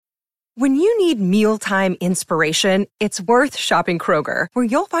When you need mealtime inspiration, it's worth shopping Kroger, where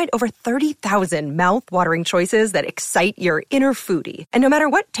you'll find over 30,000 mouth-watering choices that excite your inner foodie. And no matter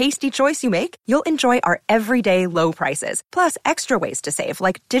what tasty choice you make, you'll enjoy our everyday low prices, plus extra ways to save,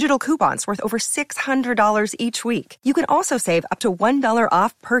 like digital coupons worth over $600 each week. You can also save up to $1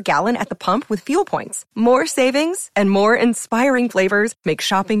 off per gallon at the pump with fuel points. More savings and more inspiring flavors make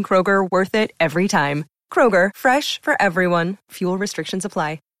shopping Kroger worth it every time. Kroger, fresh for everyone. Fuel restrictions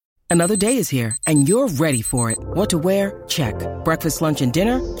apply. Another day is here, and you're ready for it. What to wear? Check. Breakfast, lunch, and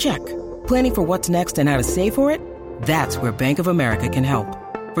dinner? Check. Planning for what's next and how to save for it? That's where Bank of America can help.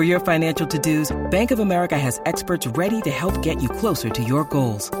 For your financial to-dos, Bank of America has experts ready to help get you closer to your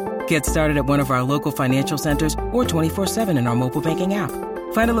goals. Get started at one of our local financial centers or 24/7 in our mobile banking app.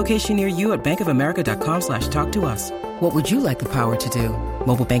 Find a location near you at bankofamerica.com/talktous. What would you like the power to do?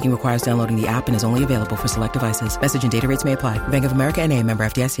 Mobile banking requires downloading the app and is only available for select devices. Message and data rates may apply. Bank of America N.A., member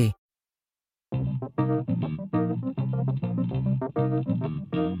FDIC.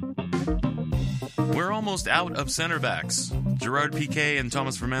 We're almost out of center backs. Gerard Piqué and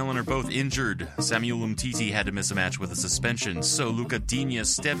Thomas Vermaelen are both injured. Samuel Umtiti had to miss a match with a suspension, so Luca Digne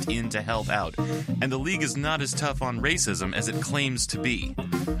stepped in to help out. And the league is not as tough on racism as it claims to be.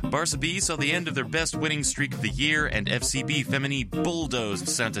 Barça B saw the end of their best winning streak of the year, and FCB Femení bulldozed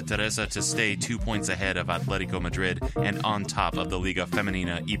Santa Teresa to stay 2 points ahead of Atletico Madrid and on top of the Liga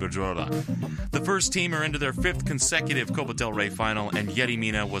Femenina Iberdrola. The first team are into their 5th consecutive Copa del Rey final, and Yeri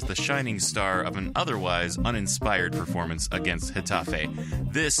Mina was the shining star of an otherwise uninspired performance against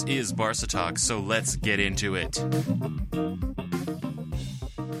Getafe. This is Barca Talk, so let's get into it.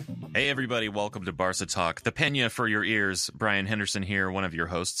 Hey everybody, welcome to Barca Talk, the Peña for your ears. Brian Henderson here, one of your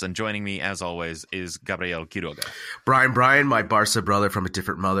hosts, and joining me as always is Gabriel Quiroga. Brian, my Barca brother from a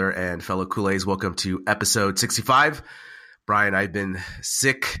different mother, and fellow Culés, welcome to episode 65. Brian, I've been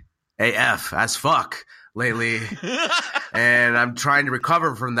sick AF as fuck lately, and I'm trying to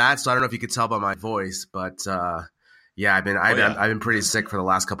recover from that, so I don't know if you could tell by my voice, but yeah, I've been pretty sick for the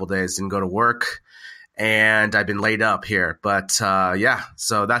last couple of days. Didn't go to work, and I've been laid up here. But yeah,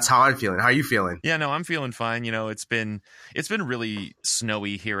 so that's how I'm feeling. How are you feeling? Yeah, no, I'm feeling fine. You know, it's been really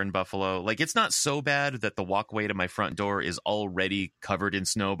snowy here in Buffalo. Like, it's not so bad that the walkway to my front door is already covered in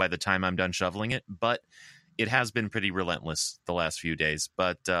snow by the time I'm done shoveling it, but it has been pretty relentless the last few days.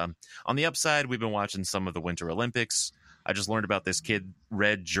 But on the upside, we've been watching some of the Winter Olympics. I just learned about this kid,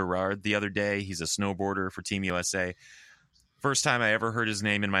 Red Gerard, the other day. He's a snowboarder for Team USA. First time I ever heard his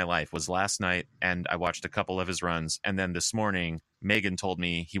name in my life was last night, and I watched a couple of his runs. And then this morning, Megan told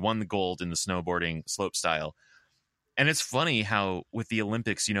me he won the gold in the snowboarding slopestyle. And it's funny how with the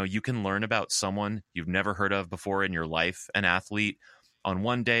Olympics, you know, you can learn about someone you've never heard of before in your life, an athlete, on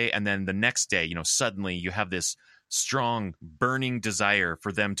one day, and then the next day, you know, suddenly you have this strong, burning desire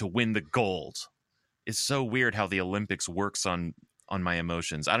for them to win the gold. It's so weird how the Olympics works on my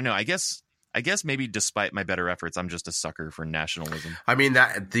emotions. I don't know. I guess maybe despite my better efforts, I'm just a sucker for nationalism. I mean,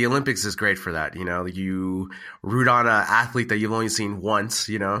 that the Olympics is great for that. You know, you root on an athlete that you've only seen once,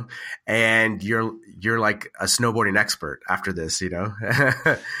 you know, and you're like a snowboarding expert after this, you know.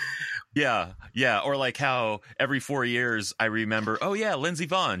 Yeah. Or like how every 4 years I remember, oh yeah, Lindsey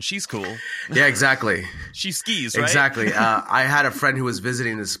Vonn, she's cool. Yeah, exactly. She skis, right? Exactly. I had a friend who was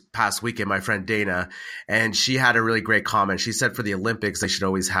visiting this past weekend, my friend Dana, and she had a really great comment. She said for the Olympics, they should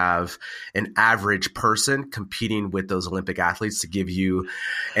always have an average person competing with those Olympic athletes to give you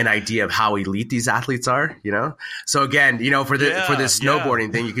an idea of how elite these athletes are, you know? So again, you know, for this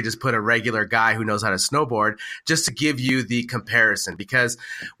snowboarding thing, you could just put a regular guy who knows how to snowboard just to give you the comparison. Because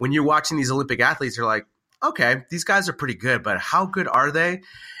when you're watching these Olympic athletes, you're like, okay, these guys are pretty good, but how good are they?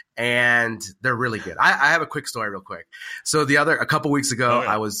 And they're really good. I have a quick story real quick. So a couple weeks ago,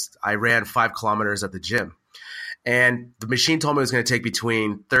 I ran 5 kilometers at the gym, and the machine told me it was going to take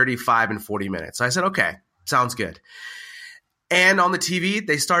between 35 and 40 minutes. So I said, okay, sounds good. And on the TV,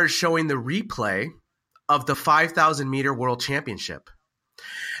 they started showing the replay of the 5,000 meter world championship.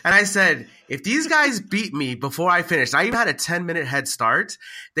 And I said, if these guys beat me before I finished, I even had a 10-minute head start.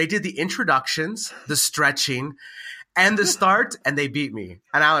 They did the introductions, the stretching, and the start, and they beat me.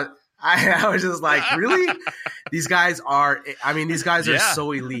 And I was just like, really? These guys are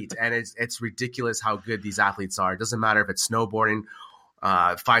so elite, and it's ridiculous how good these athletes are. It doesn't matter if it's snowboarding,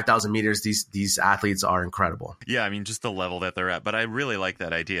 5,000 meters, these athletes are incredible. Yeah, I mean, just the level that they're at. But I really like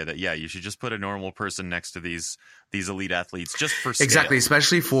that idea that, yeah, you should just put a normal person next to these these elite athletes just for scale. Exactly,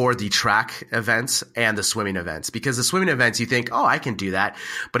 especially for the track events and the swimming events. Because the swimming events, you think, oh, I can do that.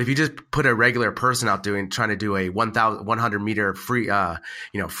 But if you just put a regular person out trying to do a 100 meter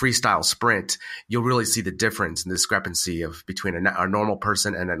freestyle sprint, you'll really see the difference and discrepancy between a normal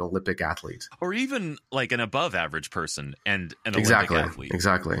person and an Olympic athlete. Or even like an above average person and an Exactly, Olympic athlete.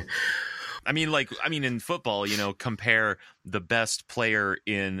 Exactly. I mean, in football, compare the best player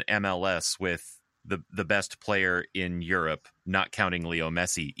in MLS with the best player in Europe, not counting Leo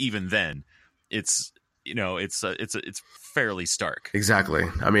Messi. Even then, it's fairly stark. Exactly.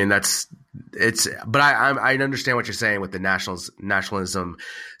 I mean, but I understand what you're saying with the nationalism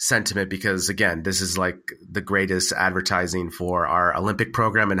sentiment, because again, this is like the greatest advertising for our Olympic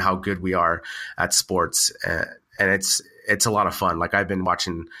program and how good we are at sports. And it's a lot of fun. Like I've been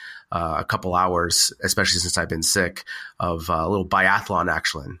watching a couple hours, especially since I've been sick, of a little biathlon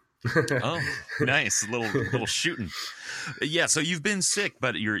action. Oh, nice. Little shooting. Yeah. So you've been sick,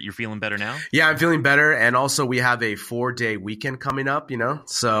 but you're feeling better now? Yeah, I'm feeling better. And also we have a 4-day weekend coming up,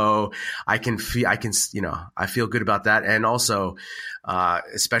 so I feel good about that. And also,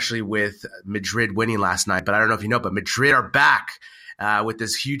 especially with Madrid winning last night, but I don't know if you know, but Madrid are back. With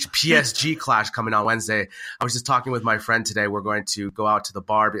this huge PSG clash coming on Wednesday. I was just talking with my friend today. We're going to go out to the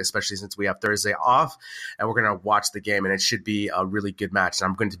bar, especially since we have Thursday off, and we're going to watch the game, and it should be a really good match. And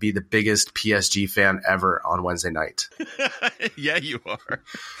I'm going to be the biggest PSG fan ever on Wednesday night. Yeah, you are.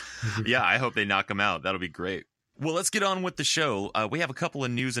 Yeah, I hope they knock them out. That'll be great. Well, let's get on with the show. We have a couple of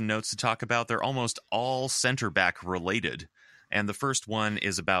news and notes to talk about. They're almost all center back related. And the first one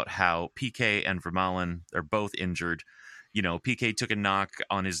is about how Piqué and Vermaelen are both injured. Piqué took a knock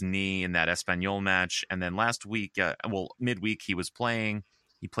on his knee in that Espanyol match. And then last week, midweek, he was playing.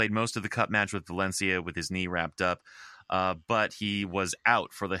 He played most of the cup match with Valencia with his knee wrapped up. But he was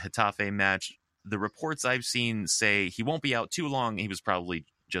out for the Getafe match. The reports I've seen say he won't be out too long. He was probably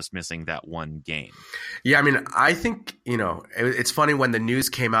just missing that one game. Yeah, I mean, I think, it's funny when the news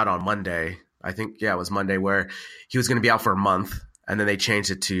came out on Monday. I think, it was Monday, where he was going to be out for a month. And then they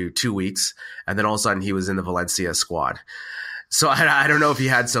changed it to 2 weeks. And then all of a sudden he was in the Valencia squad. So I don't know if he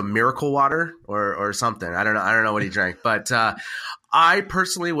had some miracle water or something. I don't know what he drank. But I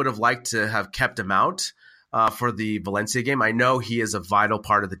personally would have liked to have kept him out for the Valencia game. I know he is a vital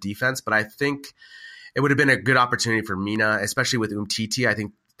part of the defense, but I think it would have been a good opportunity for Mina, especially with Umtiti. I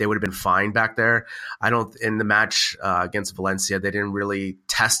think they would have been fine back there. In the match against Valencia, they didn't really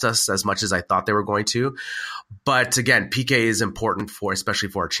test us as much as I thought they were going to. But again, Piqué is important especially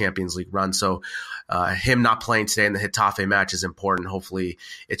for our Champions League run. So him not playing today in the Getafe match is important. Hopefully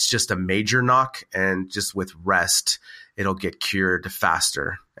it's just a major knock, and just with rest, it'll get cured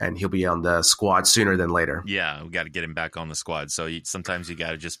faster and he'll be on the squad sooner than later. Yeah, we got to get him back on the squad. So sometimes you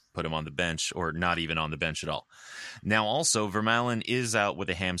got to just put him on the bench, or not even on the bench at all. Now, also, Vermaelen is out with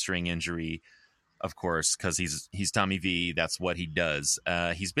a hamstring injury, of course, because he's Tommy V. That's what he does.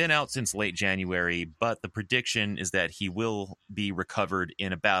 He's been out since late January, but the prediction is that he will be recovered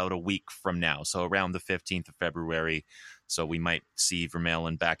in about a week from now, so around the 15th of February. So we might see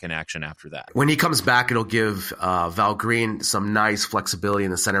Vermaelen back in action after that. When he comes back, it'll give Val Green some nice flexibility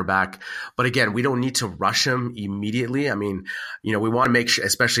in the center back. But again, we don't need to rush him immediately. I mean, we want to make sure,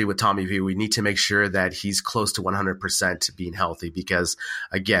 especially with Tommy V, we need to make sure that he's close to 100% being healthy, because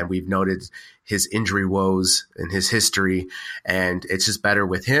again, we've noted his injury woes and his history, and it's just better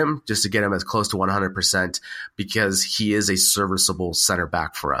with him just to get him as close to 100%, because he is a serviceable center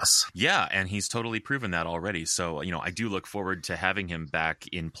back for us. Yeah, and he's totally proven that already. So, I do look forward to having him back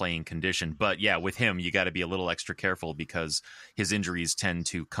in playing condition. But yeah, with him, you got to be a little extra careful, because his injuries tend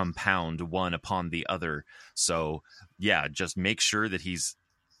to compound one upon the other. So yeah, just make sure that he's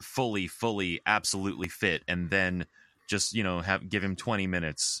fully, absolutely fit, and then just, give him 20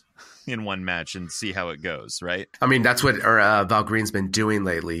 minutes in one match and see how it goes, right? I mean, that's what Val Green's been doing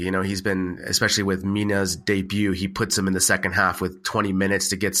lately. He's been, especially with Mina's debut, he puts him in the second half with 20 minutes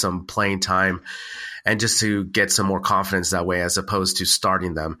to get some playing time and just to get some more confidence that way, as opposed to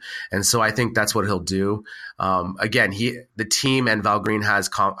starting them. And so I think that's what he'll do. Again, the team and Val Green have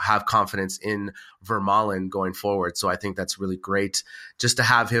confidence in Vermaelen going forward. So I think that's really great just to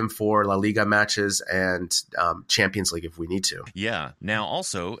have him for La Liga matches and Champions League if we need to. Yeah. Now,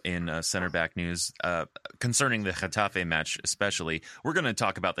 also in center back news concerning the Getafe match especially. We're going to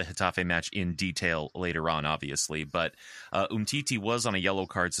talk about the Getafe match in detail later on, obviously, but Umtiti was on a yellow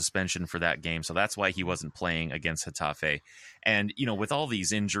card suspension for that game, so that's why he wasn't playing against Getafe. And, with all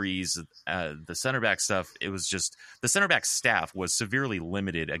these injuries, the center back stuff, it was just the center back staff was severely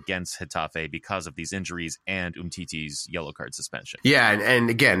limited against Getafe because of these injuries and Umtiti's yellow card suspension. Yeah, and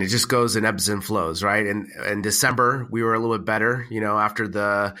again, it just goes in ebbs and flows, right? And in December, we were a little bit better. After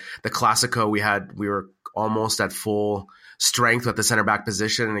the Clasico, we were almost at full strength at the center back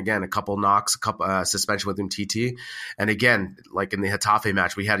position. And again, a couple knocks, suspension with Umtiti. And again, like in the Getafe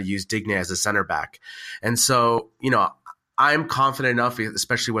match, we had to use Digne as a center back. And so, I'm confident enough,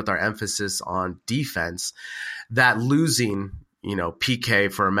 especially with our emphasis on defense, that losing,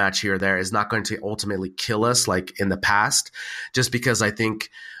 PK for a match here or there is not going to ultimately kill us like in the past, just because I think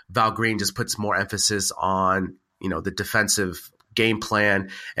Val Green just puts more emphasis on, the defensive game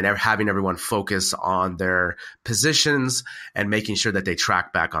plan and having everyone focus on their positions and making sure that they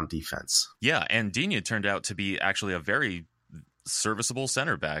track back on defense. Yeah, and Digne turned out to be actually a very serviceable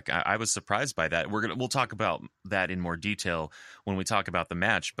center back. I was surprised by that. We'll talk about that in more detail when we talk about the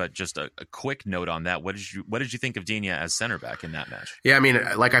match, but just a quick note on that. What did you think of Digne as center back in that match? Yeah, I mean,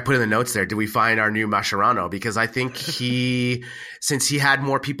 like I put in the notes there, did we find our new Mascherano? Because I think since he had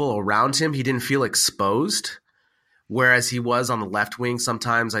more people around him, he didn't feel exposed. Whereas he was on the left wing,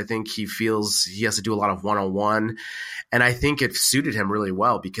 sometimes I think he feels he has to do a lot of one-on-one. And I think it suited him really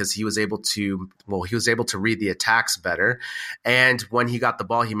well because he was able to read the attacks better. And when he got the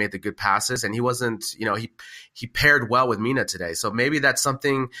ball, he made the good passes, and he wasn't, he paired well with Mina today. So maybe that's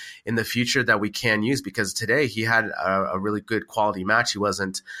something in the future that we can use, because today he had a really good quality match.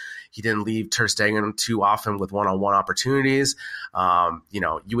 He didn't leave Ter Stegen too often with one-on-one opportunities.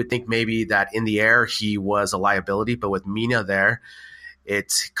 You would think maybe that in the air he was a liability, but with Mina there,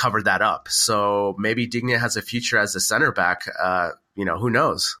 it covered that up. So maybe Digne has a future as a center back. Who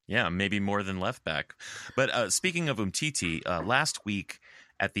knows? Yeah, maybe more than left back. But speaking of Umtiti, last week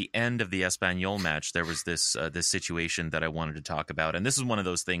at the end of the Espanyol match, there was this situation that I wanted to talk about. And this is one of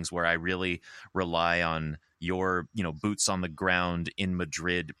those things where I really rely on your, boots on the ground in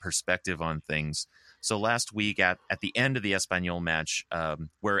Madrid perspective on things. So last week at the end of the Espanyol match,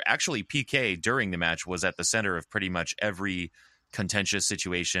 where actually PK during the match was at the center of pretty much every contentious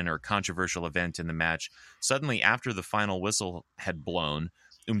situation or controversial event in the match, suddenly after the final whistle had blown,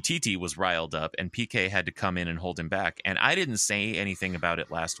 Umtiti was riled up and PK had to come in and hold him back. And I didn't say anything about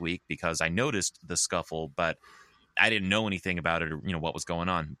it last week because I noticed the scuffle, but I didn't know anything about it or, what was going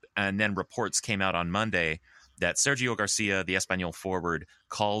on. And then reports came out on Monday that Sergio Garcia, the Espanyol forward,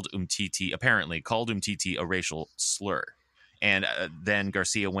 apparently called Umtiti a racial slur. And then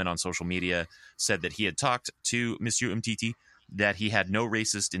Garcia went on social media, said that he had talked to Monsieur Umtiti, that he had no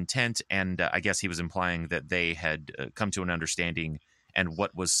racist intent, and I guess he was implying that they had come to an understanding, and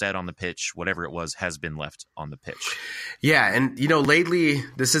what was said on the pitch, whatever it was, has been left on the pitch. Yeah, and lately,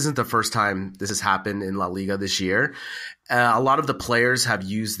 this isn't the first time this has happened in La Liga this year. A lot of the players have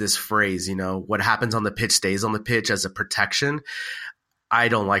used this phrase, what happens on the pitch stays on the pitch, as a protection. I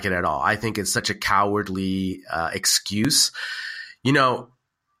don't like it at all. I think it's such a cowardly excuse.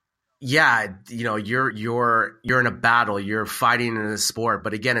 Yeah, you're in a battle, you're fighting in a sport,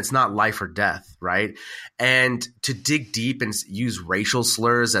 but again, it's not life or death, right? And to dig deep and use racial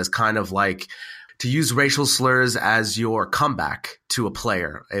slurs as your comeback to a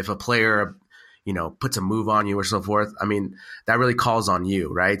player. If a player, puts a move on you or so forth, I mean, that really calls on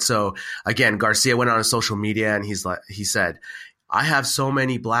you, right? So again, Garcia went on social media and he said, I have so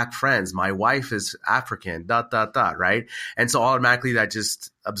many black friends. My wife is African, ... right? And so automatically that just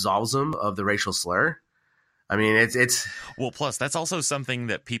absolves him of the racial slur. I mean, it's well, plus that's also something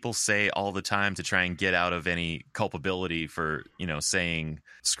that people say all the time to try and get out of any culpability for, saying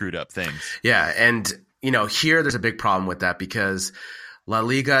screwed up things. Yeah. And, here there's a big problem with that because La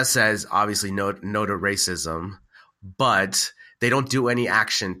Liga says obviously no to racism, but they don't do any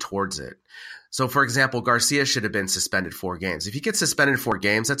action towards it. So, for example, Garcia should have been suspended 4 games. If he gets suspended 4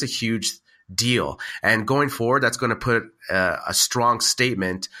 games, that's a huge deal. And going forward, that's going to put a strong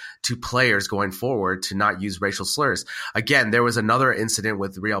statement to players going forward to not use racial slurs. Again, there was another incident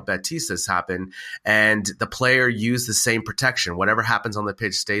with Real Betis this happened, and the player used the same protection. Whatever happens on the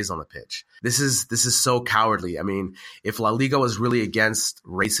pitch stays on the pitch. This is so cowardly. I mean, if La Liga was really against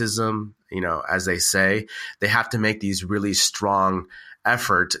racism, as they say, they have to make these really strong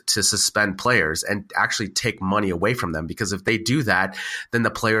effort to suspend players and actually take money away from them. Because if they do that, then the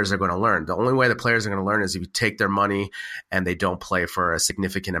players are going to learn. The only way the players are going to learn is if you take their money and they don't play for a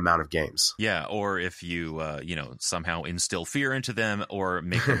significant amount of games. Yeah, or if you, somehow instill fear into them or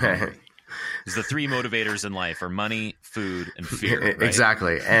make them hungry. Because the three motivators in life are money, food, and fear. Right?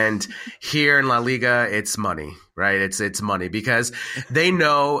 Exactly. And here in La Liga, it's money, right? It's money because they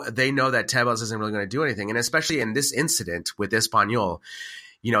know that Tebas isn't really going to do anything. And especially in this incident with Espanyol,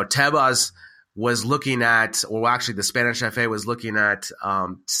 Tebas was looking at, or actually the Spanish FA was looking at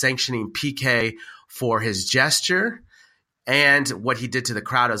sanctioning Piqué for his gesture and what he did to the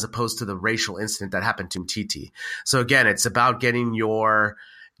crowd as opposed to the racial incident that happened to Umtiti. So again, it's about getting your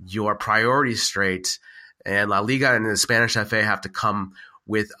priorities straight, and La Liga and the Spanish FA have to come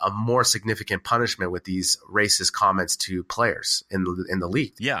with a more significant punishment with these racist comments to players in the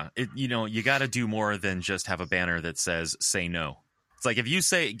league. Yeah, you got to do more than just have a banner that says "say no." It's like if you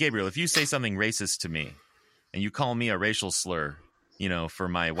say something racist to me, and you call me a racial slur, for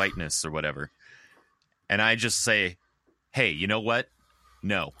my whiteness or whatever, and I just say, "Hey, you know what?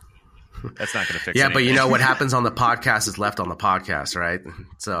 No." That's not going to fix it. Yeah, but what happens on the podcast is left on the podcast, right?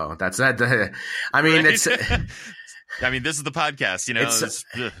 So that's that. I mean, right? This is the podcast. This is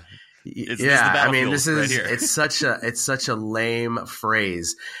right it's such a lame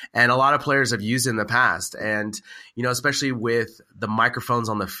phrase, and a lot of players have used it in the past. And especially with the microphones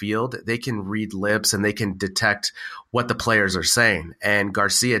on the field, they can read lips and they can detect what the players are saying. And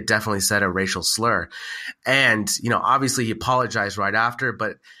Garcia definitely said a racial slur, and obviously he apologized right after,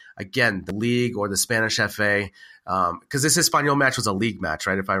 but. Again, the league or the Spanish FA, because this Espanyol match was a league match,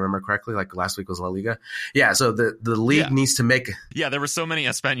 right? If I remember correctly, like last week was La Liga. Yeah, so the league needs to make... Yeah, there were so many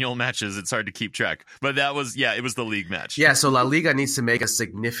Espanyol matches, it's hard to keep track. But it was the league match. Yeah, so La Liga needs to make a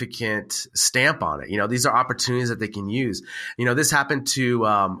significant stamp on it. These are opportunities that they can use. This happened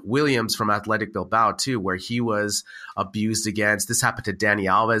to Williams from Athletic Bilbao too, where he was abused against. This happened to Dani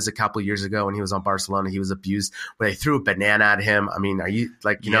Alves a couple of years ago when he was on Barcelona. He was abused where they threw a banana at him. I mean, are you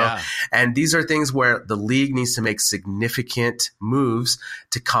know? And these are things where the league needs to make significant moves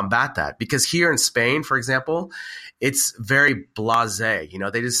to combat that. Because here in Spain, for example, it's very blasé.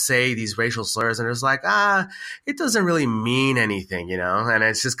 They just say these racial slurs and it's like, it doesn't really mean anything, and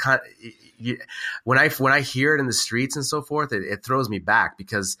it's just kind of, when I hear it in the streets and so forth, it throws me back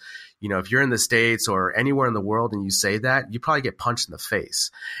because, if you're in the States or anywhere in the world and you say that, you probably get punched in the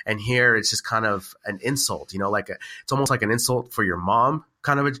face. And here it's just kind of an insult, it's almost like an insult for your mom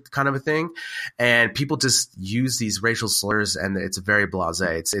kind of a thing. And people just use these racial slurs and it's very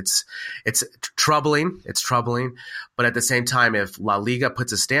blasé. It's troubling. It's troubling. But at the same time, if La Liga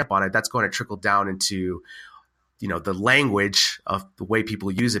puts a stamp on it, that's going to trickle down into the language of the way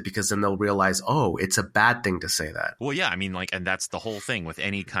people use it, because then they'll realize, it's a bad thing to say that. Well, yeah, and that's the whole thing with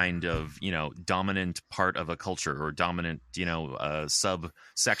any kind of, dominant part of a culture or dominant,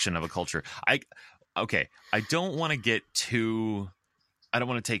 subsection of a culture. I don't want to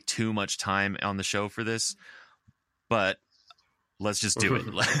take too much time on the show for this, but let's just do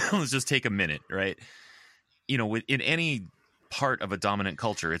it. Let's just take a minute, right? In any part of a dominant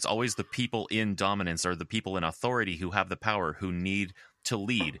culture, it's always the people in dominance or the people in authority who have the power who need to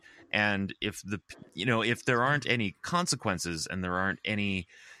lead. And if there aren't any consequences and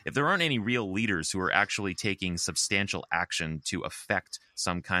if there aren't any real leaders who are actually taking substantial action to affect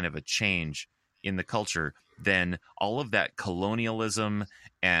some kind of a change in the culture, then all of that colonialism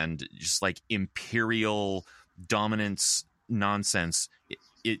and just like imperial dominance nonsense,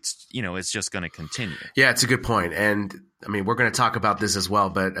 it's just going to continue. Yeah, it's a good point. And we're going to talk about this as well.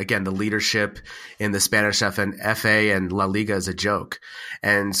 But again, the leadership in the Spanish FA and La Liga is a joke.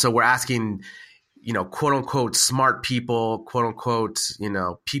 And so we're asking, quote unquote, smart people, quote unquote,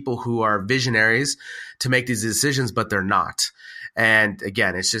 people who are visionaries to make these decisions, but they're not. And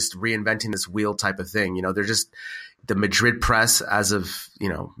again, it's just reinventing this wheel type of thing. They're just the Madrid press as of,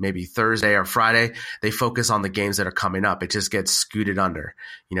 maybe Thursday or Friday, they focus on the games that are coming up. It just gets scooted under,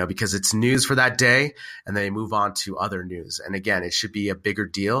 because it's news for that day and they move on to other news. And again, it should be a bigger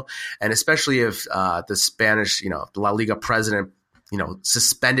deal. And especially if the Spanish, La Liga president,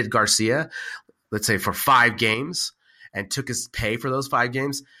 suspended Garcia, let's say for 5 games and took his pay for those 5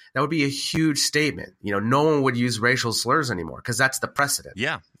 games, that would be a huge statement. No one would use racial slurs anymore because that's the precedent.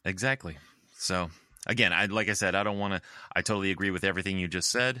 Yeah, exactly. So again, like I said, I totally agree with everything you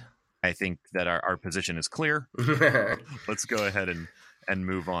just said. I think that our position is clear. Let's go ahead and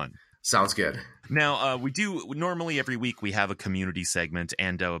move on. Sounds good. Now, we do normally every week we have a community segment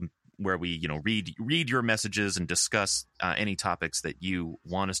and where we, read your messages and discuss any topics that you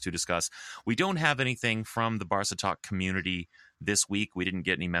want us to discuss. We don't have anything from the Barca Talk community this week. We didn't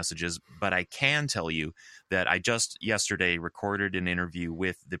get any messages, but I can tell you that I just yesterday recorded an interview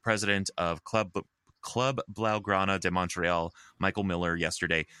with the president of Club Blaugrana de Montreal, Michael Miller,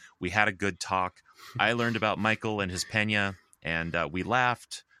 yesterday. We had a good talk. I learned about Michael and his Peña, and we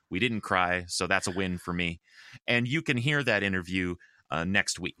laughed. We didn't cry, so that's a win for me. And you can hear that interview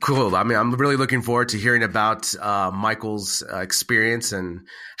next week. Cool. I mean, I'm really looking forward to hearing about Michael's experience and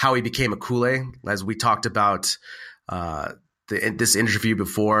how he became a Kool-Aid. As we talked about this interview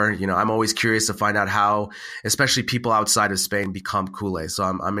before, I'm always curious to find out how, especially people outside of Spain, become Kool-Aid. So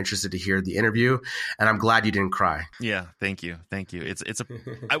I'm interested to hear the interview, and I'm glad you didn't cry. Yeah, thank you. It's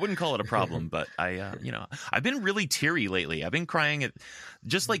I wouldn't call it a problem, but I've been really teary lately. I've been crying at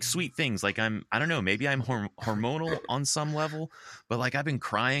just like sweet things. Like I don't know, maybe I'm hormonal on some level, but like I've been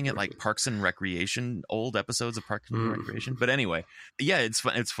crying at like Parks and Recreation, old episodes of Parks and Recreation. But anyway, yeah, it's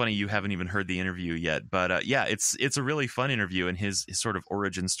funny you haven't even heard the interview yet, but yeah, it's a really fun interview. And his sort of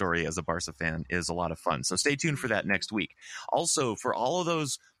origin story as a Barca fan is a lot of fun. So stay tuned for that next week. Also, for all of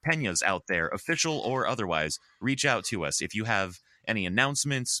those Peñas out there, official or otherwise, reach out to us. If you have any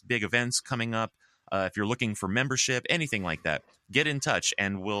announcements, big events coming up, if you're looking for membership, anything like that, get in touch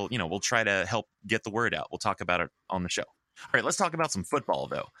and we'll try to help get the word out. We'll talk about it on the show. All right, let's talk about some football,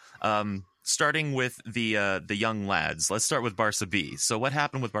 though. Starting with the young lads. Let's start with Barça B. So what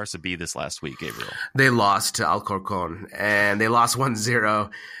happened with Barça B this last week, Gabriel? They lost to Alcorcon, and they lost 1-0.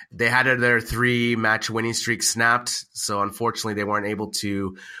 They had their 3-match winning streak snapped, so unfortunately they weren't able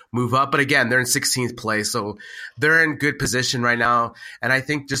to move up. But again, they're in 16th place, so they're in good position right now. And I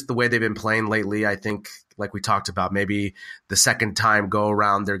think just the way they've been playing lately, I think, like we talked about, maybe the second time go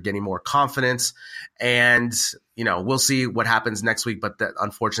around, they're getting more confidence. And, we'll see what happens next week. But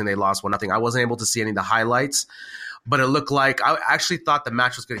unfortunately, they lost 1-0. I wasn't able to see any of the highlights, but it looked like I actually thought the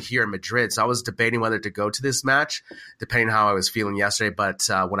match was going to here in Madrid. So I was debating whether to go to this match, depending on how I was feeling yesterday. But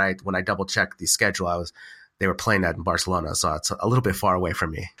when I double checked the schedule, they were playing that in Barcelona, so it's a little bit far away from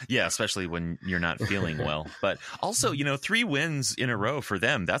me. Yeah, especially when you're not feeling well. But also, 3 wins in a row for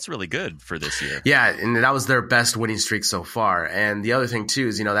them, that's really good for this year. Yeah, and that was their best winning streak so far. And the other thing, too,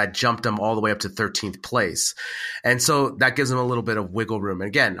 is, that jumped them all the way up to 13th place. And so that gives them a little bit of wiggle room. And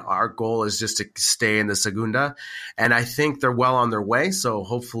again, our goal is just to stay in the Segunda. And I think they're well on their way. So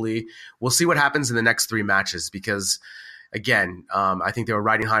hopefully we'll see what happens in the next 3 matches because – again, I think they were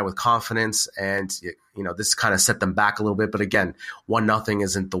riding high with confidence, and this kind of set them back a little bit. But again, 1-0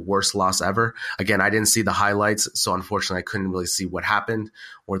 isn't the worst loss ever. Again, I didn't see the highlights, so unfortunately, I couldn't really see what happened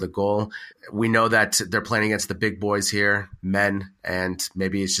or the goal. We know that they're playing against the big boys here, men, and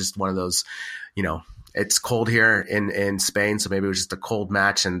maybe it's just one of those, it's cold here in Spain, so maybe it was just a cold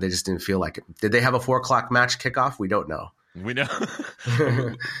match, and they just didn't feel like it. Did they have a 4:00 match kickoff? We don't know. We know.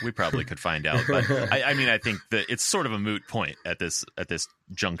 We probably could find out, but I think that it's sort of a moot point at this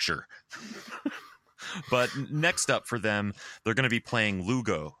juncture. But next up for them, they're going to be playing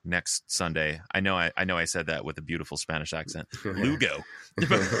Lugo next Sunday. I know I said that with a beautiful Spanish accent. Lugo.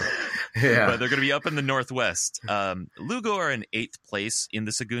 Yeah. But they're going to be up in the northwest. Lugo are in 8th place in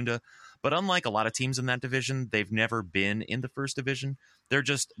the Segunda, but unlike a lot of teams in that division, they've never been in the first division.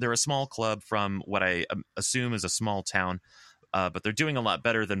 They're a small club from what I assume is a small town, but they're doing a lot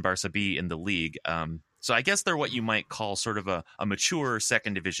better than Barça B in the league. So I guess they're what you might call sort of a mature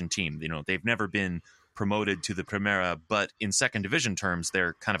second division team. They've never been promoted to the Primera, but in second division terms,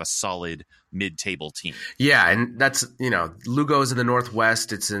 they're kind of a solid mid-table team. Yeah, and that's, Lugo is in the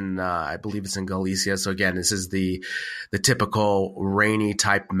northwest. It's in, I believe it's in Galicia. So again, this is the typical rainy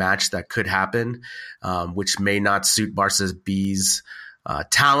type match that could happen, which may not suit Barça B's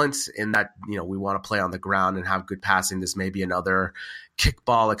talent in that, we want to play on the ground and have good passing. This may be another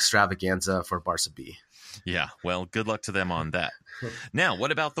kickball extravaganza for Barça B. Yeah, well, good luck to them on that. Now,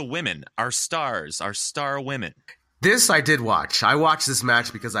 what about the women? Our star women. This I did watch. I watched this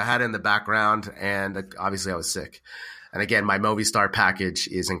match because I had it in the background, and obviously I was sick. And again, my Movistar package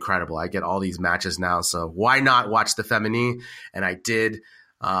is incredible. I get all these matches now, so why not watch the Femení? And I did.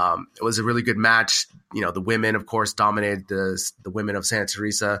 It was a really good match. The women, of course, dominated the women of Santa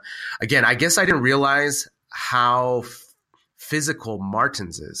Teresa. Again, I guess I didn't realize how physical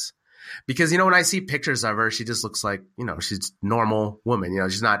Martins is. Because, when I see pictures of her, she just looks like, she's a normal woman.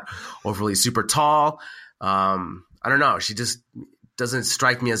 She's not overly super tall. I don't know. She just doesn't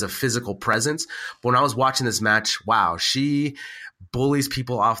strike me as a physical presence. But when I was watching this match, wow, she bullies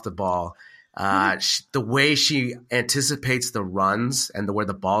people off the ball. The way she anticipates the runs and where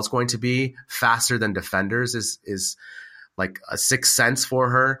the ball is going to be faster than defenders is like a sixth sense for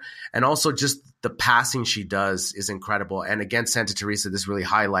her. And also just the passing she does is incredible. And against Santa Teresa, this really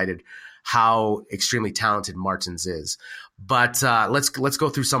highlighted how extremely talented Martins is. But let's go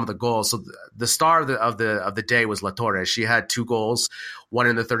through some of the goals. So the star of the day was La Torre. She had 2 goals, one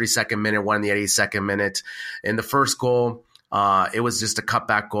in the 32nd minute, one in the 82nd minute. In the first goal, it was just a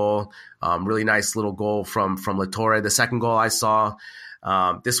cutback goal, really nice little goal from La Torre. The second goal I saw,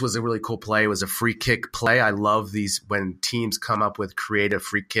 this was a really cool play. It was a free kick play. I love these when teams come up with creative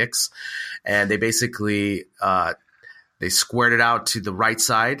free kicks, and they basically they squared it out to the right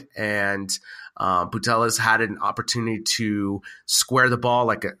side, and Putellas had an opportunity to square the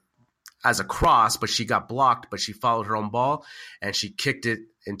ball as a cross, but she got blocked, but she followed her own ball and she kicked it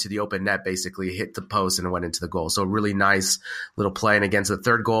into the open net, basically hit the post and it went into the goal. So really nice little play. And against the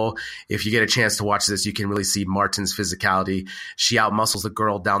third goal, if you get a chance to watch this, you can really see Martin's physicality. She outmuscles the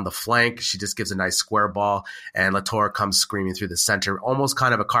girl down the flank. She just gives a nice square ball, and La Torre comes screaming through the center, almost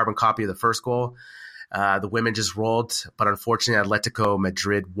kind of a carbon copy of the first goal. The women just rolled, but unfortunately Atletico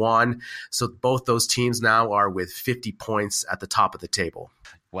Madrid won. So both those teams now are with 50 points at the top of the table.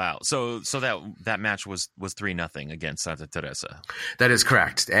 Wow. So that match was 3-0 against Santa Teresa. That is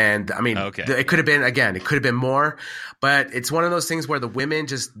correct. And I mean, It could have been, again, it could have been more, but it's one of those things where the women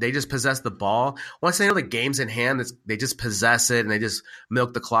just possess the ball. Once they know the game's in hand, they just possess it and they just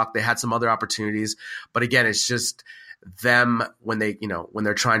milk the clock. They had some other opportunities, but again, it's just them when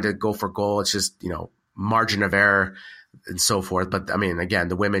they're trying to go for goal, it's just, margin of error and so forth. But I mean, again,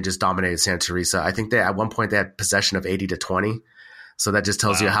 the women just dominated Santa Teresa. I think at one point they had possession of 80-20. So that just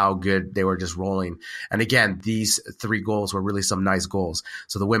tells you how good they were just rolling. And again, these 3 goals were really some nice goals.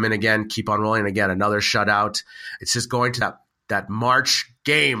 So the women, again, keep on rolling. Again, another shutout. It's just going to that March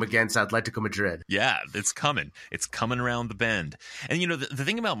game against Atletico Madrid. Yeah, it's coming. It's coming around the bend. And, the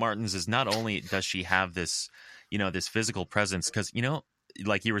thing about Martins is not only does she have this, this physical presence, because,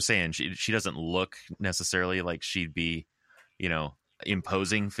 like you were saying, she doesn't look necessarily like she'd be,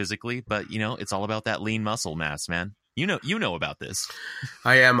 imposing physically, but, it's all about that lean muscle mass, man. You know about this.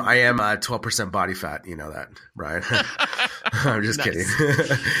 I am 12% body fat. You know that, Brian. I'm just kidding.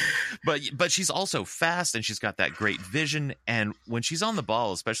 But she's also fast, and she's got that great vision. And when she's on the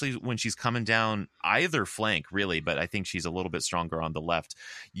ball, especially when she's coming down either flank, really, but I think she's a little bit stronger on the left,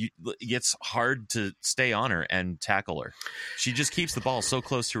 it's hard to stay on her and tackle her. She just keeps the ball so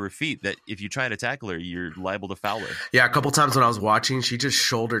close to her feet that if you try to tackle her, you're liable to foul her. Yeah, a couple times when I was watching, she just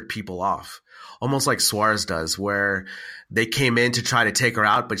shouldered people off. Almost like Suarez does, where they came in to try to take her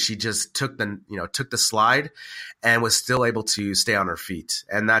out, but she just took the slide and was still able to stay on her feet.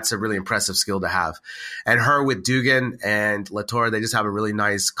 And that's a really impressive skill to have. And her with Dugan and La Torre, they just have a really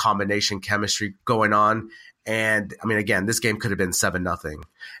nice combination chemistry going on. And I mean, again, this game could have been 7-0.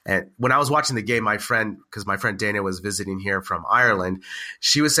 And when I was watching the game, because my friend Dana was visiting here from Ireland,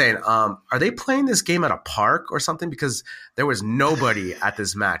 she was saying, are they playing this game at a park or something? Because there was nobody at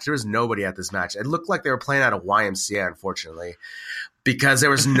this match. It looked like they were playing at a YMCA, unfortunately, because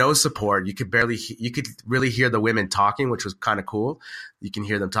there was no support. You could really hear the women talking, which was kind of cool. You can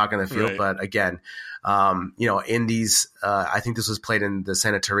hear them talking in the field. Right. But again, in these, I think this was played in the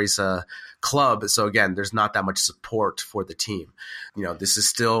Santa Teresa club. So again, there's not that much support for the team. This is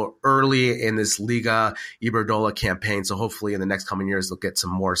still early in this Liga Iberdrola campaign. So hopefully in the next coming years, they'll get some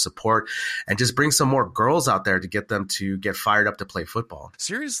more support and just bring some more girls out there to get them to get fired up to play football.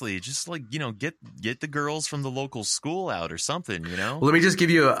 Seriously, just get the girls from the local school out or something, Well, let me just give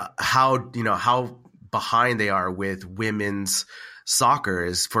you how behind they are with women's soccer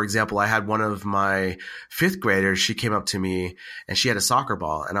is, for example, I had one of my 5th graders, she came up to me and she had a soccer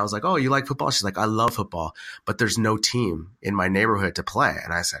ball and I was like, "Oh, you like football?" She's like, "I love football, but there's no team in my neighborhood to play."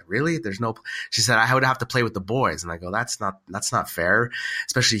 And I said, "Really? She said, "I would have to play with the boys." And I go, that's not fair.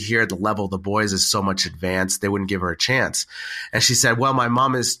 Especially here at the level, the boys is so much advanced. They wouldn't give her a chance. And she said, "Well, my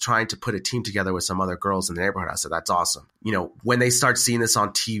mom is trying to put a team together with some other girls in the neighborhood." I said, "That's awesome." When they start seeing this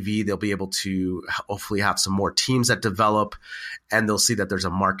on TV, they'll be able to hopefully have some more teams that develop, and they'll see that there's a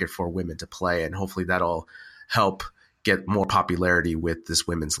market for women to play, and hopefully that'll help get more popularity with this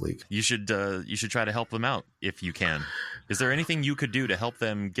women's league. You should try to help them out if you can. Is there anything you could do to help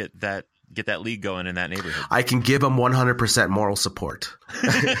them get that league going in that neighborhood? I can give them 100% moral support.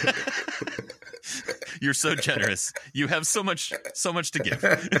 You're so generous. You have so much to give.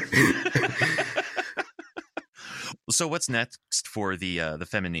 So what's next for the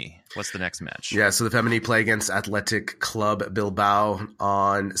Femení? What's the next match? Yeah, so the Femení play against Athletic Club Bilbao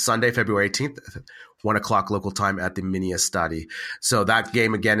on Sunday, February 18th, 1 o'clock local time at the Mini Estadi. So that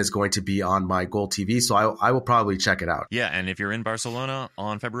game, again, is going to be on my Goal TV, so I will probably check it out. Yeah, and if you're in Barcelona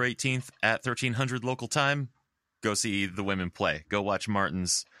on February 18th at 1300 local time, go see the women play. Go watch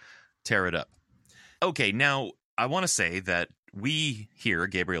Martins tear it up. Okay, now I want to say that we here,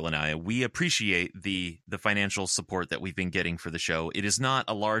 Gabriel and I, we appreciate the financial support that we've been getting for the show. It is not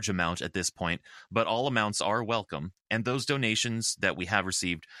a large amount at this point, but all amounts are welcome. And those donations that we have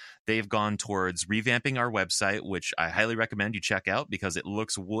received, they've gone towards revamping our website, which I highly recommend you check out because it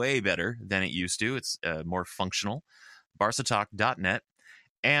looks way better than it used to. It's more functional. barcatalk.net.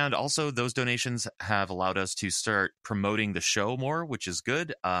 And also those donations have allowed us to start promoting the show more, which is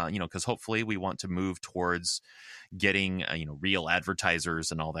good, because hopefully we want to move towards getting, real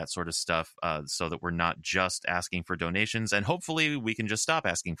advertisers and all that sort of stuff so that we're not just asking for donations. And hopefully we can just stop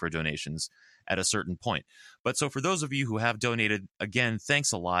asking for donations at a certain point. But so for those of you who have donated, again,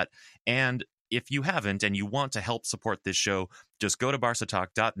 thanks a lot. And if you haven't and you want to help support this show, just go to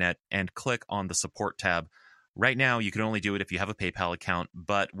barcatalk.net and click on the support tab. Right now, you can only do it if you have a PayPal account,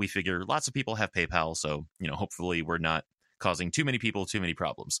 but we figure lots of people have PayPal, so hopefully we're not causing too many people too many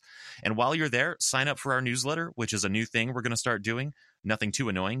problems. And while you're there, sign up for our newsletter, which is a new thing we're going to start doing. Nothing too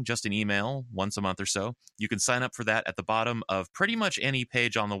annoying, just an email once a month or so. You can sign up for that at the bottom of pretty much any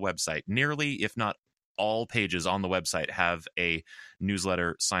page on the website. Nearly, if not all pages on the website have a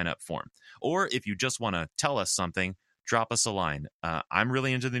newsletter sign-up form. Or if you just want to tell us something, drop us a line. I'm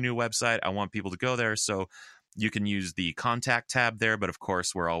really into the new website. I want people to go there, so you can use the contact tab there, but of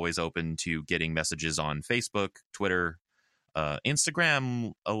course, we're always open to getting messages on Facebook, Twitter,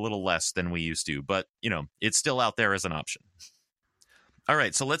 Instagram, a little less than we used to, but, it's still out there as an option. All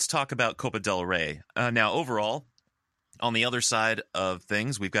right, so let's talk about Copa del Rey. Now, overall, on the other side of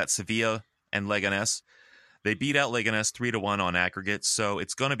things, we've got Sevilla and Leganés. They beat out Leganés 3-1 on aggregate, so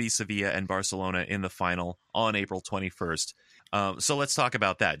it's going to be Sevilla and Barcelona in the final on April 21st. So let's talk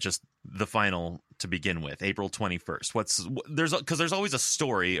about that, just the final to begin with, April 21st. There's always a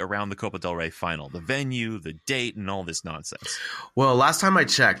story around the Copa del Rey final, the venue, the date, and all this nonsense. Well, last time I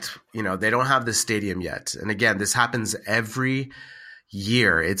checked, they don't have the stadium yet. And again, this happens every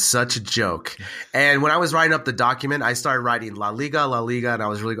year. It's such a joke. And when I was writing up the document, I started writing La Liga, and I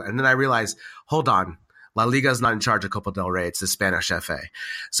was and then I realized, hold on. La Liga is not in charge of Copa del Rey. It's the Spanish FA.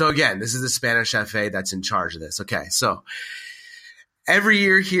 So again, this is the Spanish FA that's in charge of this. Okay, so every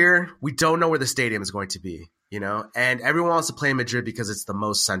year here, we don't know where the stadium is going to be, and everyone wants to play in Madrid because it's the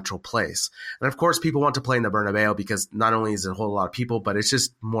most central place. And of course, people want to play in the Bernabeu because not only is it a whole lot of people, but it's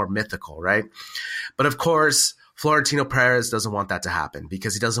just more mythical, right? But of course, Florentino Perez doesn't want that to happen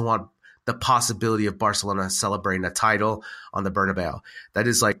because he doesn't want the possibility of Barcelona celebrating a title on the Bernabeu. That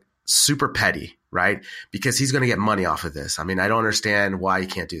is like super petty, right? Because he's going to get money off of this. I mean, I don't understand why he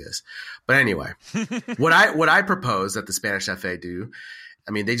can't do this. But anyway, what I propose that the Spanish FA do,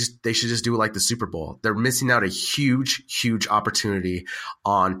 I mean, they should just do it like the Super Bowl. They're missing out a huge, huge opportunity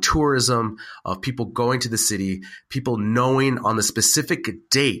on tourism, of people going to the city, people knowing on the specific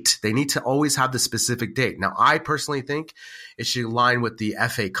date. They need to always have the specific date. Now, I personally think it should align with the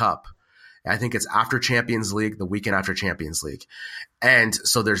FA Cup. I think it's after Champions League, the weekend after Champions League. And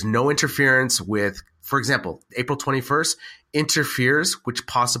so there's no interference with, for example, April 21st interferes, which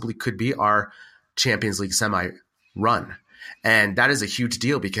possibly could be our Champions League semi-run. And that is a huge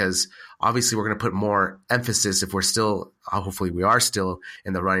deal because obviously we're going to put more emphasis if we're still, hopefully we are still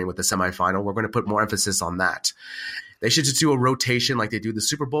in the running with the semifinal. We're going to put more emphasis on that. They should just do a rotation like they do the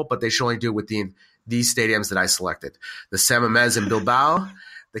Super Bowl, but they should only do it with these stadiums that I selected. The San Mamés in Bilbao,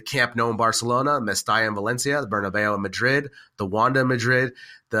 the Camp Nou in Barcelona, Mestalla in Valencia, the Bernabeu in Madrid, the Wanda in Madrid,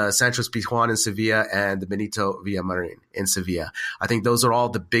 the Sanchez Pizjuan in Sevilla, and the Benito Villamarin in Sevilla. I think those are all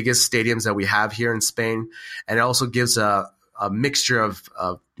the biggest stadiums that we have here in Spain. And it also gives a mixture of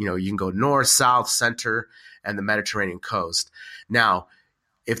you can go north, south, center, and the Mediterranean coast. Now,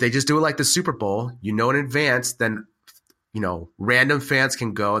 if they just do it like the Super Bowl, in advance, then random fans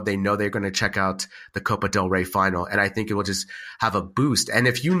can go. They know they're going to check out the Copa del Rey final. And I think it will just have a boost. And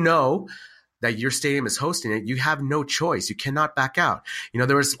if you know that your stadium is hosting it, you have no choice. You cannot back out.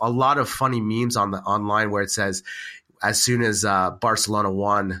 There was a lot of funny memes online where it says, as soon as Barcelona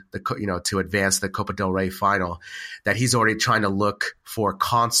won to advance the Copa del Rey final, that he's already trying to look for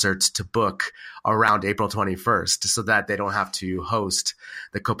concerts to book around April 21st so that they don't have to host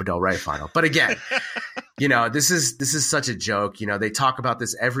the Copa del Rey final. But again, this is such a joke. They talk about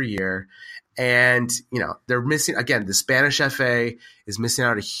this every year, and they're missing, again, the Spanish FA is missing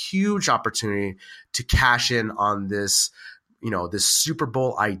out a huge opportunity to cash in on this, this Super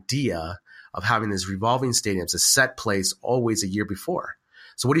Bowl idea of having these revolving stadiums, a set place always a year before.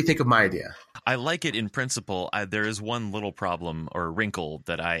 So what do you think of my idea? I like it in principle. There is one little problem or wrinkle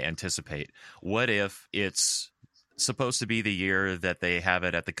that I anticipate. What if it's supposed to be the year that they have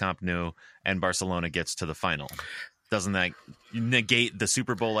it at the Camp Nou and Barcelona gets to the final? Doesn't that negate the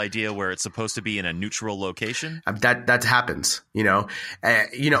Super Bowl idea where it's supposed to be in a neutral location? That happens, no,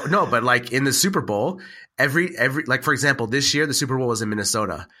 but like in the Super Bowl, every like for example, this year the Super Bowl was in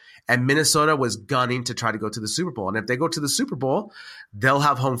Minnesota, and Minnesota was gunning to try to go to the Super Bowl, and if they go to the Super Bowl, they'll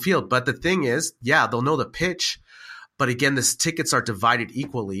have home field. But the thing is, yeah, they'll know the pitch, but again, the tickets are divided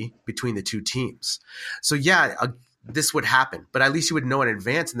equally between the two teams. So yeah, this would happen, but at least you would know in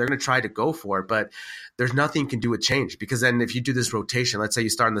advance, and they're going to try to go for it. But there's nothing you can do with change, because then if you do this rotation, let's say you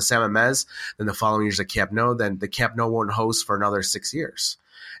start in the San Mamés, then the following year's at Camp Nou, then the Camp Nou won't host for another 6 years.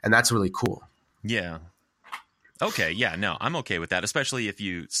 And that's really cool. Yeah. Okay. Yeah, no, I'm okay with that, especially if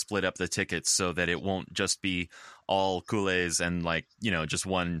you split up the tickets so that it won't just be all culés and like, just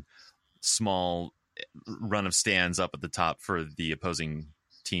one small run of stands up at the top for the opposing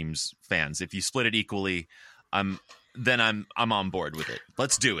team's fans. If you split it equally, I'm on board with it.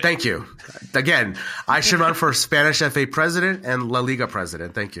 Let's do it. Thank you. Again, I should run for Spanish FA president and La Liga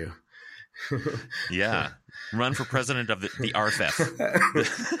president. Thank you. Yeah. Run for president of the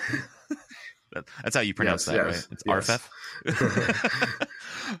RFF. That's how you pronounce that, right? It's RFF.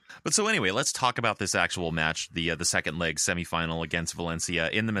 But so anyway, let's talk about this actual match, the second leg semifinal against Valencia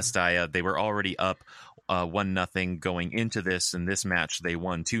in the Mestalla. They were already up 1-0 going into this. In this match, they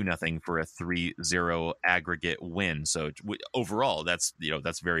won 2-0 for a 3-0 aggregate win. So overall, that's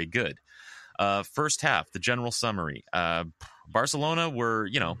very good. First half, the general summary. Barcelona were,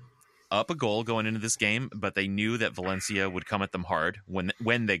 up a goal going into this game, but they knew that Valencia would come at them hard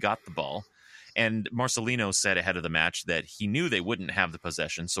when they got the ball. And Marcelino said ahead of the match that he knew they wouldn't have the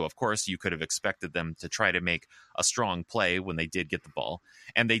possession, so of course you could have expected them to try to make a strong play when they did get the ball,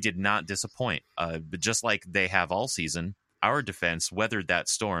 and they did not disappoint. But just like they have all season, our defense weathered that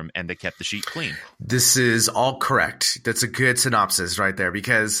storm, and they kept the sheet clean. This is all correct. That's a good synopsis right there,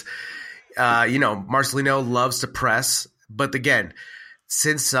 because, Marcelino loves to press, but again,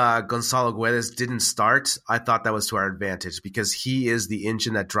 since Gonzalo Guedes didn't start, I thought that was to our advantage, because he is the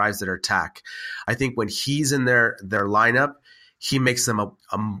engine that drives their attack. I think when he's in their lineup, he makes them a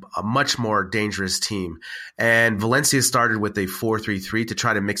much more dangerous team. And Valencia started with a 4-3-3 to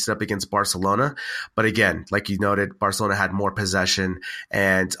try to mix it up against Barcelona. But again, like you noted, Barcelona had more possession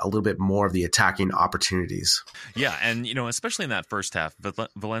and a little bit more of the attacking opportunities. Yeah, and, especially in that first half,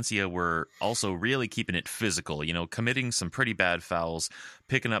 Valencia were also really keeping it physical, committing some pretty bad fouls,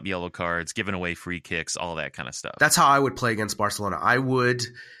 picking up yellow cards, giving away free kicks, all that kind of stuff. That's how I would play against Barcelona. I would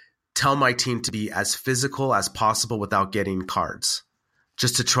tell my team to be as physical as possible without getting cards,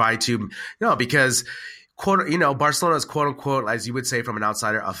 just to try to, because Barcelona is quote unquote, as you would say from an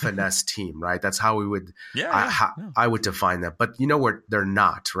outsider, a finesse team, right? That's how we would, I would define them. But they're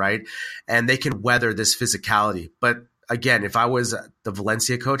not, right? And they can weather this physicality. But again, if I was the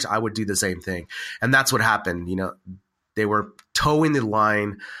Valencia coach, I would do the same thing. And that's what happened. They were towing the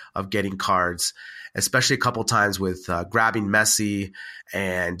line of getting cards, especially a couple times with grabbing Messi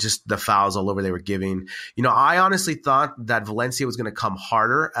and just the fouls all over they were giving. I honestly thought that Valencia was going to come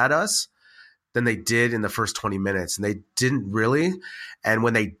harder at us than they did in the first 20 minutes, and they didn't really. And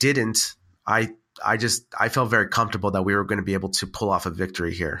when they didn't, I felt very comfortable that we were going to be able to pull off a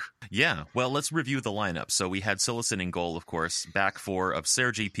victory here. Yeah, well, let's review the lineup. So we had Silicin in goal, of course, back four of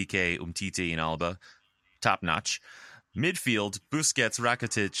Sergi, Piqué, Umtiti, and Alba, top notch. Midfield, Busquets,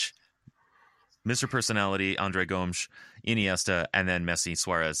 Rakitic, Mr. Personality, Andre Gomes, Iniesta, and then Messi,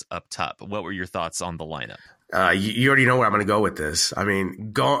 Suarez up top. What were your thoughts on the lineup? You already know where I'm going to go with this. I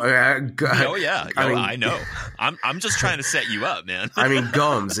mean, oh yeah, I know. I'm just trying to set you up, man. I mean,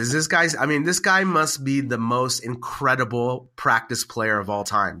 Gomes is this guy's. I mean, this guy must be the most incredible practice player of all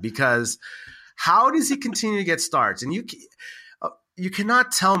time, because how does he continue to get starts? And you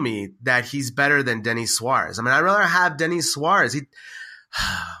cannot tell me that he's better than Denis Suarez. I mean, I'd rather have Denis Suarez.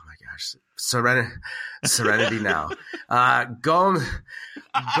 Oh my gosh. Serenity now. Gomes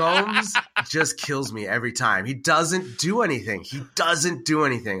just kills me every time. He doesn't do anything.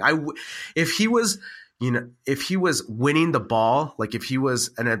 If he was winning the ball, like if he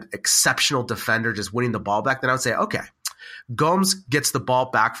was an exceptional defender just winning the ball back, then I would say, okay, Gomes gets the ball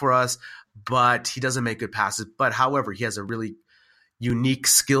back for us, but he doesn't make good passes. But however, he has a really unique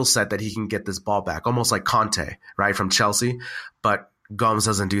skill set that he can get this ball back, almost like Conte, right, from Chelsea. But Gomes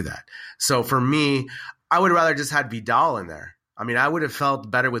doesn't do that. So for me, I would rather just had Vidal in there. I mean, I would have felt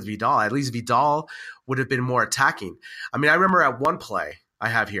better with Vidal. At least Vidal would have been more attacking. I mean, I remember at one play I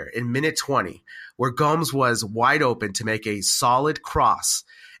have here in minute 20 where Gomes was wide open to make a solid cross,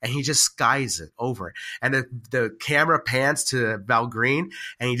 and he just skies it over. And the camera pans to Valgreen,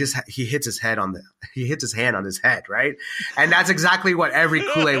 and he hits his hand on his head, right? And that's exactly what every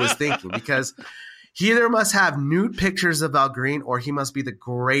Kool-Aid was thinking, because He either must have nude pictures of Valgreen or he must be the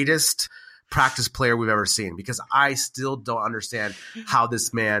greatest practice player we've ever seen, because I still don't understand how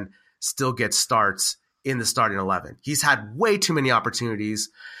this man still gets starts in the starting 11. He's had way too many opportunities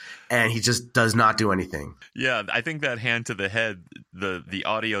and he just does not do anything. Yeah, I think that hand to the head, the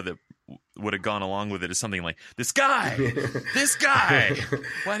audio that would have gone along with it is something like, this guy,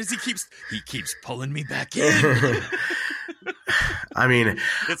 why does he keeps pulling me back in? I mean,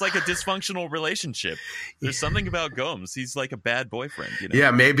 it's like a dysfunctional relationship. There's something about Gomes. He's like a bad boyfriend. You know?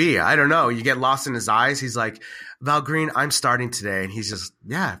 Yeah, maybe. I don't know. You get lost in his eyes. He's like, Valgreen, I'm starting today. And he's just,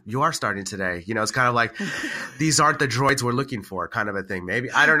 yeah, you are starting today. You know, it's kind of like, these aren't the droids we're looking for, kind of a thing.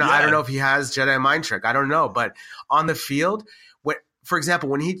 Maybe. I don't know. Yeah. I don't know if he has Jedi mind trick. I don't know. But on the field, for example,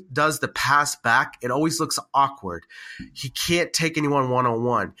 when he does the pass back, it always looks awkward. He can't take anyone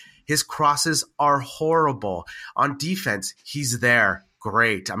one-on-one. His crosses are horrible. On defense, he's there.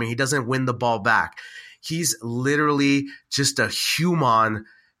 Great. I mean, he doesn't win the ball back. He's literally just a human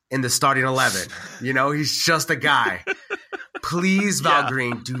in the starting 11. You know, he's just a guy. Please,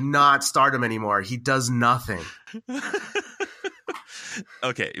 Valgreen, do not start him anymore. He does nothing.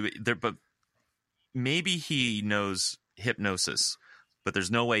 Okay, but maybe he knows hypnosis, but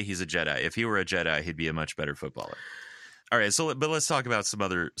there's no way he's a Jedi. If he were a Jedi, he'd be a much better footballer. All right, but let's talk about some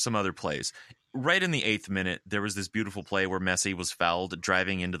other plays. Right in the 8th minute, there was this beautiful play where Messi was fouled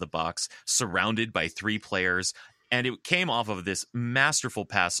driving into the box, surrounded by 3 players, and it came off of this masterful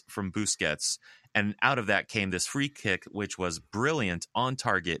pass from Busquets, and out of that came this free kick, which was brilliant, on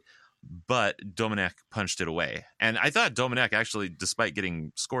target, but Dominic punched it away. And I thought Dominic actually, despite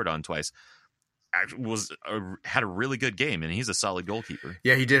getting scored on twice, had a really good game, and he's a solid goalkeeper.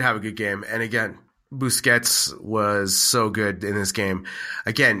 Yeah, he did have a good game, and again, Busquets was so good in this game.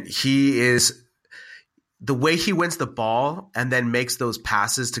 Again, the way he wins the ball and then makes those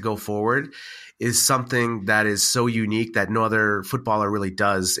passes to go forward is something that is so unique that no other footballer really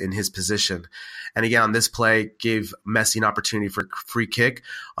does in his position. And again, on this play, gave Messi an opportunity for a free kick.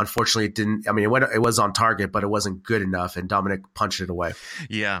 Unfortunately, it didn't. I mean, it was on target, but it wasn't good enough, and Dominic punched it away.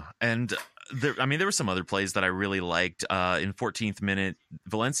 Yeah, and there were some other plays that I really liked. In 14th minute,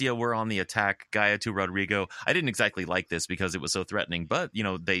 Valencia were on the attack. Gaia to Rodrigo. I didn't exactly like this because it was so threatening, but you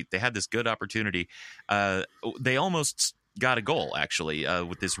know they had this good opportunity. They almost got a goal actually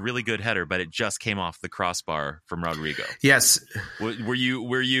with this really good header, but it just came off the crossbar from Rodrigo. Yes. Were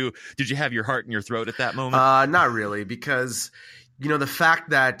you? Did you have your heart in your throat at that moment? Not really, because you know, the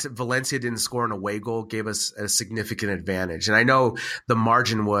fact that Valencia didn't score an away goal gave us a significant advantage, and I know the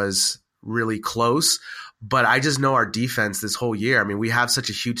margin was really close, but I just know our defense this whole year. I mean, we have such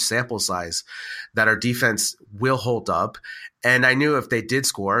a huge sample size that our defense will hold up. And I knew if they did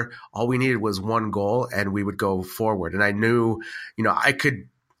score, all we needed was one goal and we would go forward. And I knew, you know, I could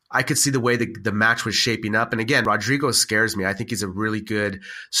see the way the match was shaping up. And again, Rodrigo scares me. I think he's a really good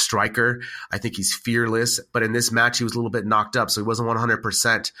striker. I think he's fearless. But in this match, he was a little bit knocked up, so he wasn't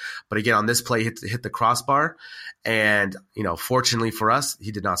 100%. But again, on this play, he hit the crossbar. And, you know, fortunately for us,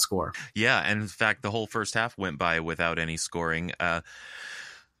 he did not score. Yeah, and in fact, the whole first half went by without any scoring.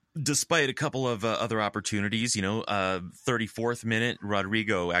 Despite a couple of other opportunities, you know, 34th minute,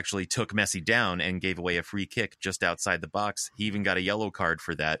 Rodrigo actually took Messi down and gave away a free kick just outside the box. He even got a yellow card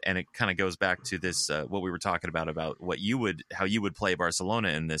for that. And it kind of goes back to this, what we were talking about how you would play Barcelona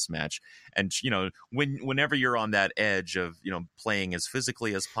in this match. And, you know, whenever you're on that edge of, you know, playing as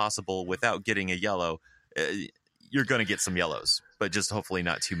physically as possible without getting a yellow, you're going to get some yellows, but just hopefully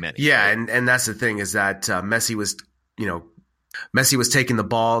not too many. Yeah. Right? And that's the thing is that Messi was taking the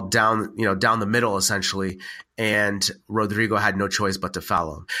ball down the middle essentially, and Rodrigo had no choice but to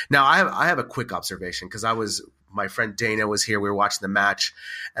foul him. Now, I have a quick observation because my friend Dana was here. We were watching the match,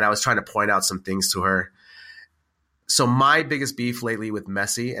 and I was trying to point out some things to her. So my biggest beef lately with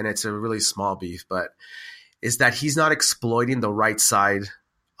Messi, and it's a really small beef, but is that he's not exploiting the right side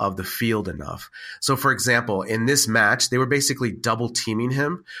of the field enough. So, for example, in this match, they were basically double teaming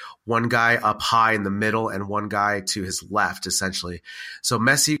him, one guy up high in the middle and one guy to his left, essentially. So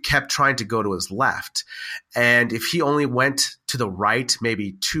Messi kept trying to go to his left. And if he only went to the right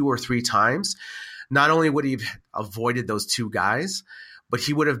maybe 2 or 3 times, not only would he have avoided those 2 guys, but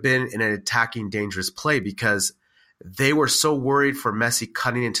he would have been in an attacking dangerous play because they were so worried for Messi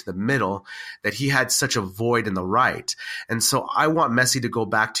cutting into the middle that he had such a void in the right. And so I want Messi to go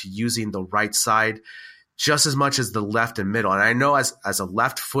back to using the right side just as much as the left and middle. And I know as a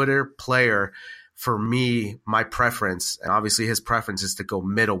left-footer player, for me, my preference, and obviously his preference, is to go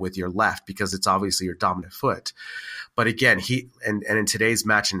middle with your left because it's obviously your dominant foot. But again, and in today's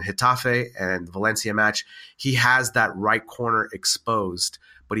match in Getafe and Valencia match, he has that right corner exposed.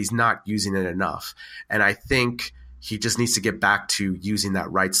 but he's not using it enough. And I think he just needs to get back to using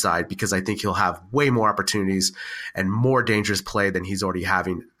that right side, because I think he'll have way more opportunities and more dangerous play than he's already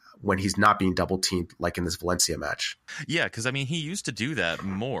having when he's not being double teamed, like in this Valencia match. Yeah, because I mean, he used to do that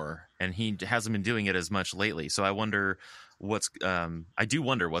more, and he hasn't been doing it as much lately. So I wonder I do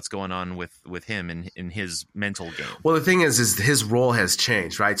wonder what's going on with him in his mental game. Well, the thing is his role has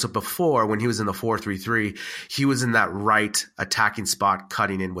changed, right? So before, when he was in the 4-3-3, he was in that right attacking spot,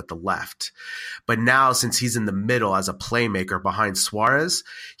 cutting in with the left. But now, since he's in the middle as a playmaker behind Suarez,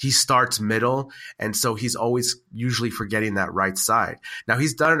 he starts middle, and so he's always usually forgetting that right side. Now,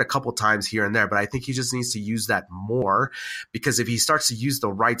 he's done it a couple times here and there, but I think he just needs to use that more, because if he starts to use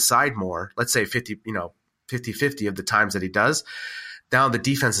the right side more, let's say 50-50 of the times that he does, now the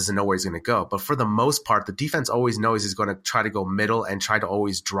defense doesn't know where he's going to go. But for the most part, the defense always knows he's going to try to go middle and try to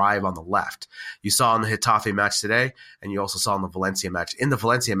always drive on the left. You saw in the Getafe match today, and you also saw in the Valencia match. In the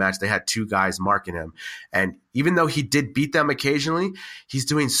Valencia match, they had two guys marking him. And even though he did beat them occasionally, he's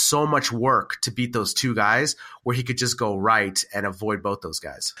doing so much work to beat those two guys where he could just go right and avoid both those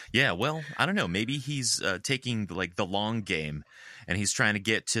guys. Yeah, well, I don't know. Maybe he's taking like the long game, and he's trying to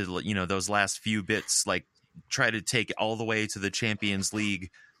get to, those last few bits, like try to take all the way to the Champions League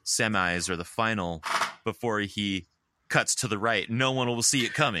semis or the final before he cuts to the right. No one will see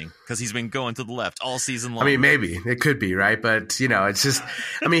it coming because he's been going to the left all season long. I mean, maybe it could be, right? But, it's just,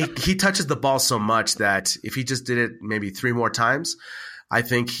 he touches the ball so much that if he just did it maybe 3 more times, I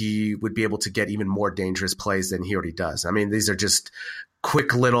think he would be able to get even more dangerous plays than he already does. I mean, these are just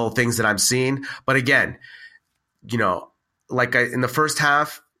quick little things that I'm seeing. But again, in the first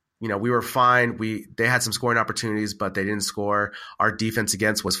half, we were fine. They had some scoring opportunities, but they didn't score. Our defense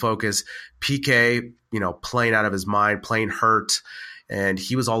against was focused. PK, playing out of his mind, playing hurt, and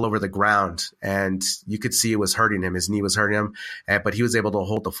he was all over the ground. And you could see it was hurting him. His knee was hurting him, but he was able to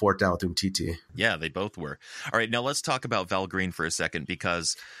hold the fort down with Umtiti. Yeah, they both were. All right, now let's talk about Val Green for a second,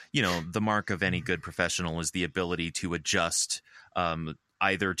 because, the mark of any good professional is the ability to adjust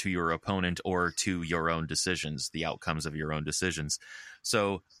either to your opponent or to your own decisions, the outcomes of your own decisions.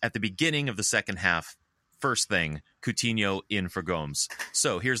 So at the beginning of the second half, first thing, Coutinho in for Gomes.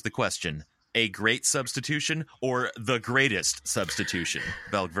 So here's the question. A great substitution or the greatest substitution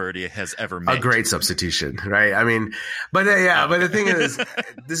Valverde has ever made? A great substitution, right? But the thing is,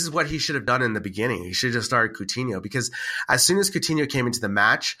 this is what he should have done in the beginning. He should have just started Coutinho, because as soon as Coutinho came into the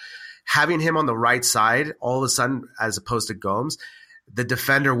match, having him on the right side, all of a sudden, as opposed to Gomes, the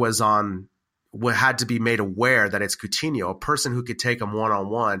defender had to be made aware that it's Coutinho, a person who could take him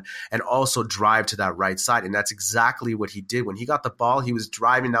one-on-one and also drive to that right side. And that's exactly what he did. When he got the ball, he was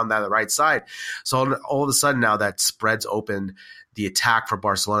driving down that right side. So all of a sudden now that spreads open the attack for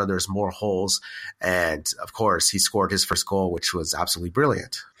Barcelona, there's more holes. And of course, he scored his first goal, which was absolutely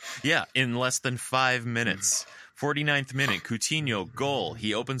brilliant. Yeah, in less than 5 minutes. 49th minute, Coutinho, goal.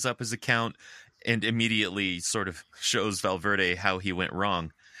 He opens up his account and immediately sort of shows Valverde how he went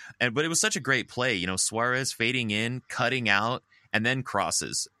wrong. But it was such a great play. Suarez fading in, cutting out, and then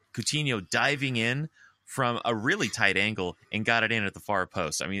crosses. Coutinho diving in from a really tight angle and got it in at the far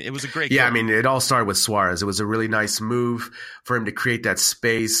post. It was a great goal. It all started with Suarez. It was a really nice move for him to create that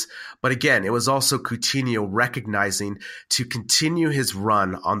space. But again, it was also Coutinho recognizing to continue his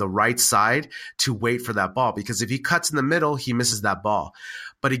run on the right side to wait for that ball. Because if he cuts in the middle, he misses that ball.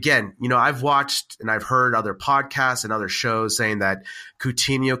 But again, I've watched and I've heard other podcasts and other shows saying that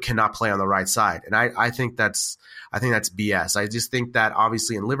Coutinho cannot play on the right side. And I think that's BS. I just think that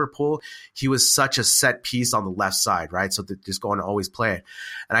obviously in Liverpool, he was such a set piece on the left side, right? So they're just going to always play it.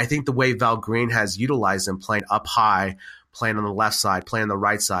 And I think the way Val Green has utilized him playing up high, playing on the left side, playing on the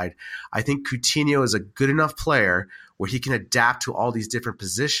right side, I think Coutinho is a good enough player where he can adapt to all these different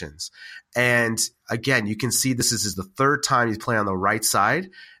positions. And again, you can see this is the third time he's playing on the right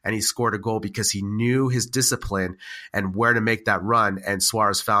side, and he scored a goal because he knew his discipline and where to make that run, and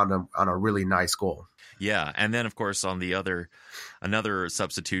Suarez found him on a really nice goal. Yeah, and then, of course, on the another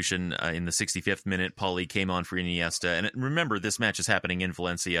substitution in the 65th minute, Pauly came on for Iniesta. And remember, this match is happening in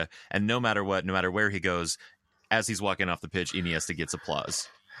Valencia, and no matter what, no matter where he goes, as he's walking off the pitch, Iniesta gets applause.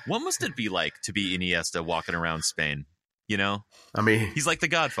 What must it be like to be Iniesta walking around Spain? He's like the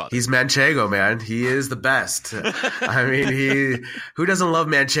Godfather. He's Manchego, man. He is the best. Who doesn't love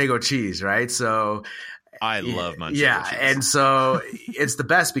Manchego cheese, right? So I love Manchego cheese. Yeah, and so it's the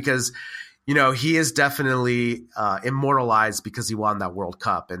best because he is definitely immortalized because he won that World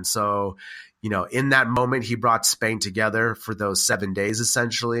Cup. And so, in that moment, he brought Spain together for those 7 days,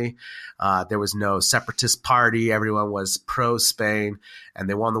 essentially. There was no separatist party. Everyone was pro-Spain, and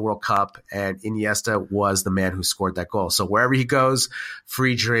they won the World Cup, and Iniesta was the man who scored that goal. So wherever he goes,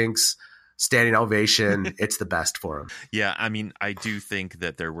 free drinks, standing ovation, it's the best for him. Yeah, I mean, I do think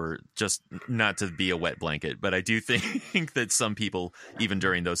that there were, just not to be a wet blanket, but I do think that some people, even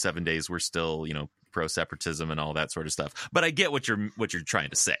during those 7 days, were still, pro-separatism and all that sort of stuff. But I get what you're trying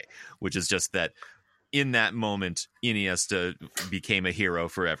to say, which is just that in that moment, Iniesta became a hero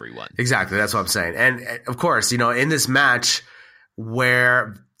for everyone. Exactly, that's what I'm saying. And of course, in this match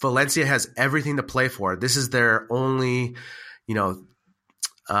where Valencia has everything to play for, this is their only,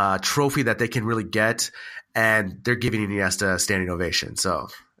 trophy that they can really get, and they're giving Iniesta a standing ovation. So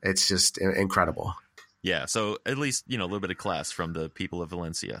it's just incredible. Yeah, so at least, a little bit of class from the people of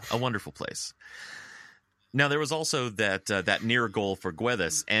Valencia. A wonderful place. Now, there was also that near goal for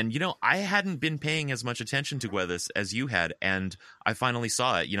Guedes, and, I hadn't been paying as much attention to Guedes as you had, and I finally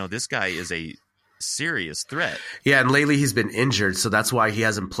saw it. This guy is a serious threat. Yeah, and lately he's been injured, so that's why he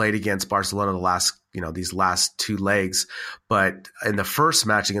hasn't played against Barcelona these last 2 legs. But in the first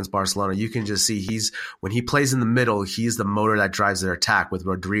match against Barcelona, you can just see when he plays in the middle, he's the motor that drives their attack with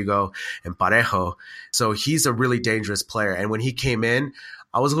Rodrigo and Parejo. So he's a really dangerous player. And when he came in,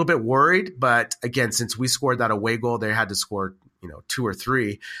 I was a little bit worried, but again, since we scored that away goal, they had to score, 2 or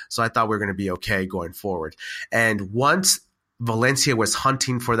 3. So I thought we were going to be okay going forward. And once Valencia was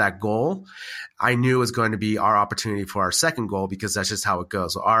hunting for that goal, I knew it was going to be our opportunity for our second goal, because that's just how it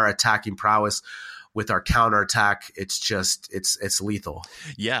goes. Our attacking prowess with our counterattack, it's lethal.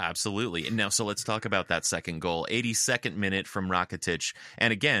 Yeah, absolutely. And now, so let's talk about that second goal. 82nd minute from Rakitic.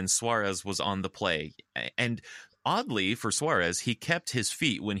 And again, Suarez was on the play. And oddly, for Suarez, he kept his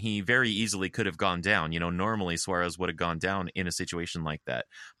feet when he very easily could have gone down. Normally Suarez would have gone down in a situation like that.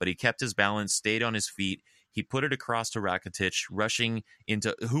 But he kept his balance, stayed on his feet. He put it across to Rakitic,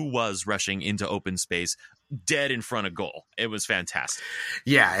 who was rushing into open space, dead in front of goal. It was fantastic.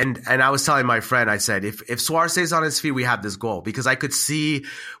 Yeah, and I was telling my friend, I said, if Suarez stays on his feet, we have this goal, because I could see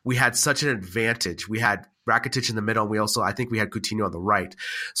we had such an advantage. We had Rakitic in the middle, and I think we had Coutinho on the right.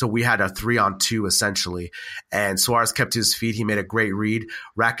 So we had a 3-on-2 essentially. And Suarez kept his feet. He made a great read.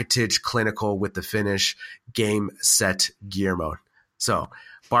 Rakitic clinical with the finish. Game, set, Guillermo. So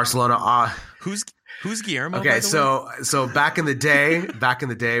Barcelona. Who's Guillermo? Okay, so back in the day,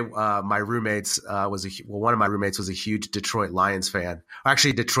 my roommates one of my roommates was a huge Detroit Lions fan, or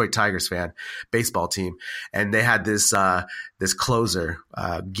actually Detroit Tigers fan, baseball team, and they had this closer,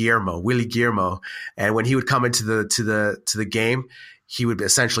 Willie Guillermo, and when he would come into the game, he would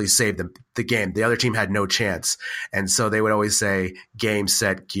essentially save the game. The other team had no chance, and so they would always say, "Game,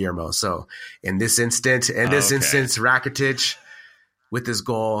 set, Guillermo." So in this instance, Rakitic, with this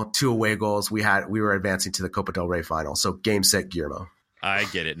goal, 2 away goals, we were advancing to the Copa del Rey final. So game, set, Guillermo. I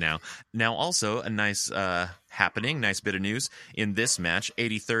get it now. Now, also a nice nice bit of news in this match.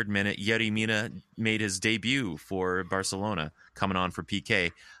 83rd minute, Yerry Mina made his debut for Barcelona, coming on for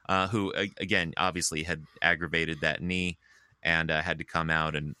PK, who again obviously had aggravated that knee and had to come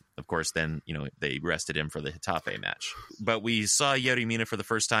out. And of course, then they rested him for the Getafe match. But we saw Yerry Mina for the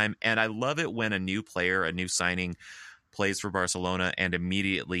first time, and I love it when a new player, a new signing, plays for Barcelona, and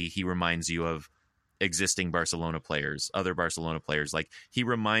immediately he reminds you of existing other Barcelona players. Like, he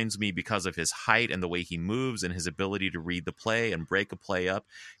reminds me, because of his height and the way he moves and his ability to read the play and break a play up,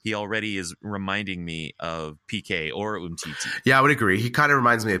 he already is reminding me of PK or Umtiti. Yeah, I would agree. He kind of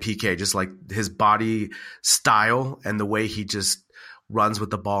reminds me of PK, just like his body style and the way he just runs with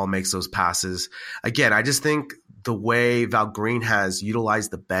the ball and makes those passes. Again, I just think the way Valgreen has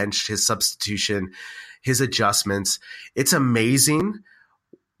utilized the bench, his substitution, his adjustments, it's amazing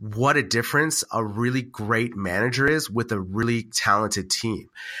what a difference a really great manager is with a really talented team,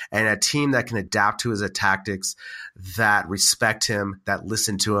 and a team that can adapt to his tactics, that respect him, that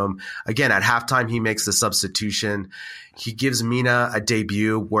listen to him. Again, at halftime, he makes the substitution. He gives Mina a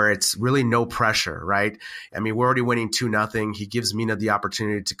debut where it's really no pressure, right? I mean, we're already winning 2-0. He gives Mina the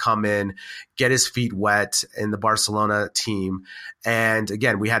opportunity to come in, get his feet wet in the Barcelona team. And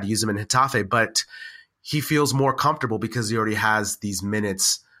again, we had to use him in Getafe, but he feels more comfortable because he already has these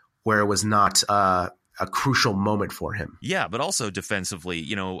minutes where it was not a crucial moment for him. Yeah, but also defensively,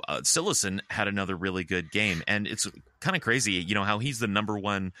 Cillessen had another really good game. And it's kind of crazy, how he's the number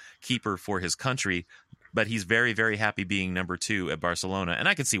one keeper for his country, but he's very, very happy being number 2 at Barcelona. And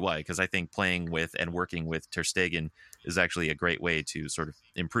I can see why, because I think playing with and working with Ter Stegen is actually a great way to sort of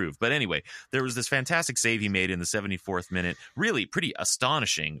improve. But anyway, there was this fantastic save he made in the 74th minute. Really pretty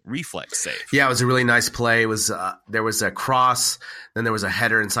astonishing reflex save. Yeah, it was a really nice play. It was there was a cross, then there was a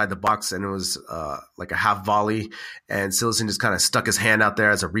header inside the box, and it was like a half volley. And Cillessen just kind of stuck his hand out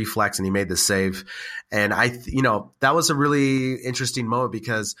there as a reflex, and he made the save. And that was a really interesting moment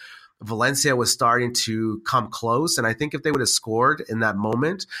because Valencia was starting to come close. And I think if they would have scored in that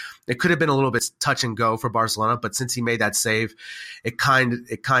moment, it could have been a little bit touch and go for Barcelona. But since he made that save, it kind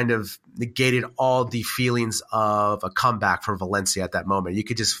of negated all the feelings of a comeback for Valencia at that moment. You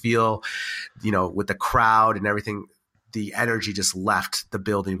could just feel, with the crowd and everything, the energy just left the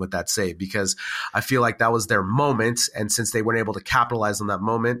building with that save, because I feel like that was their moment. And since they weren't able to capitalize on that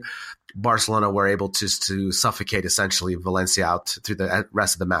moment, Barcelona were able to suffocate essentially Valencia out through the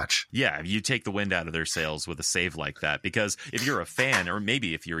rest of the match. Yeah, you take the wind out of their sails with a save like that, because if you're a fan, or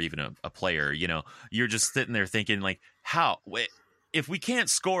maybe if you're even a player, you're just sitting there thinking like, if we can't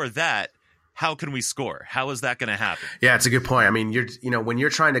score that, how can we score? How is that going to happen? Yeah, it's a good point. I mean, when you're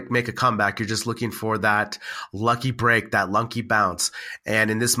trying to make a comeback, you're just looking for that lucky break, that lucky bounce.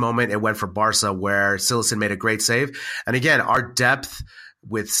 And in this moment, it went for Barca, where Cillessen made a great save. And again, our depth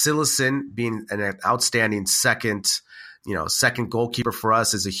with Cillessen being an outstanding second goalkeeper for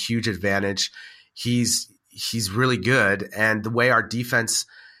us is a huge advantage. He's really good. And the way our defense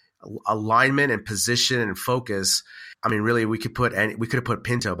alignment and position and focus, I mean, really, we could have put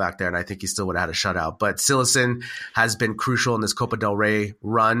Pinto back there, and I think he still would have had a shutout. But Cillessen has been crucial in this Copa del Rey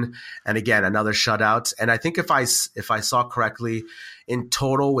run, and again, another shutout. And I think if I saw correctly, in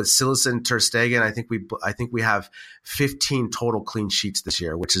total with Cillessen, Ter Stegen, I think we have 15 total clean sheets this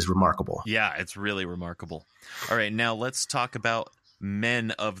year, which is remarkable. Yeah, it's really remarkable. All right, now let's talk about men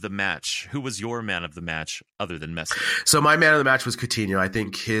of the match. Who was your man of the match other than Messi? So my man of the match was Coutinho. I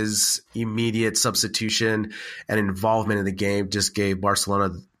think his immediate substitution and involvement in the game just gave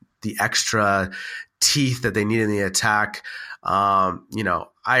Barcelona the extra teeth that they needed in the attack.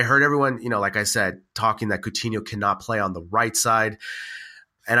 I heard everyone, like I said, talking that Coutinho cannot play on the right side.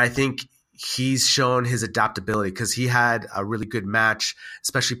 And I think he's shown his adaptability, because he had a really good match,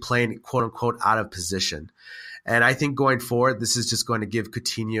 especially playing quote unquote out of position. And I think going forward, this is just going to give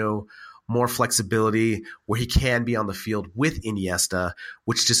Coutinho more flexibility where he can be on the field with Iniesta,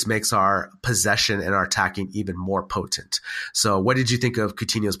 which just makes our possession and our attacking even more potent. So what did you think of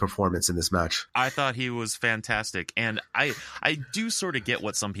Coutinho's performance in this match? I thought he was fantastic. And I do sort of get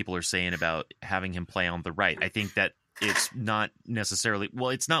what some people are saying about having him play on the right. I think that it's not necessarily,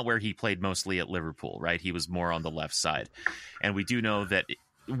 it's not where he played mostly at Liverpool, right? He was more on the left side. And we do know that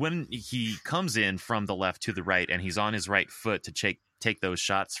when he comes in from the left to the right and he's on his right foot to take those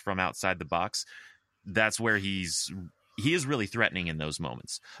shots from outside the box, that's where he is really threatening in those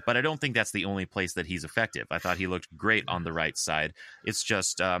moments. But I don't think that's the only place that he's effective. I thought he looked great on the right side. It's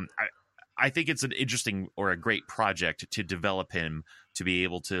just I think it's an interesting or a great project to develop him to be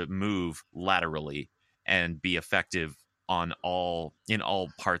able to move laterally and be effective in all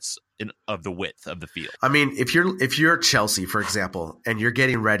parts of the width of the field. I mean, if you're Chelsea, for example, and you're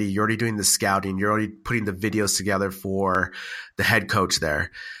getting ready, you're already doing the scouting, you're already putting the videos together for the head coach there.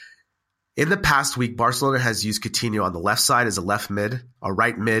 In the past week, Barcelona has used Coutinho on the left side as a left mid, a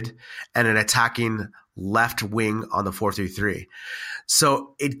right mid, and an attacking left wing on the 4-3-3.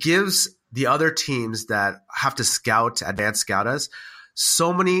 So it gives the other teams that have to advanced scout us,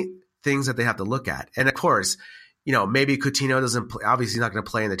 so many things that they have to look at. And of course, maybe Coutinho doesn't play, obviously not going to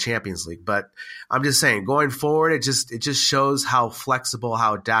play in the Champions League, but I'm just saying going forward, it just shows how flexible,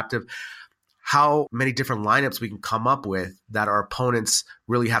 how adaptive, how many different lineups we can come up with that our opponents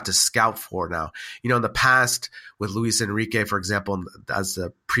really have to scout for now. In the past with Luis Enrique, for example, as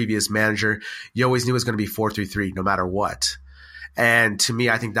the previous manager, you always knew it was going to be 4-3-3 no matter what. And to me,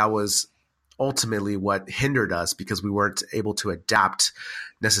 I think that was ultimately what hindered us, because we weren't able to adapt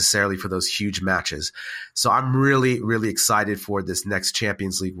necessarily for those huge matches. So I'm really, really excited for this next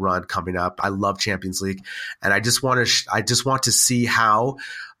Champions League run coming up. I love Champions League, and I just want to see how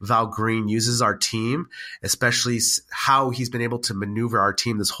Val Green uses our team, especially how he's been able to maneuver our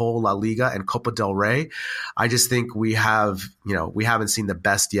team this whole La Liga and Copa del Rey. I just think we haven't seen the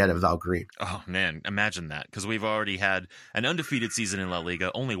best yet of Val Green. Oh man, imagine that, because we've already had an undefeated season in La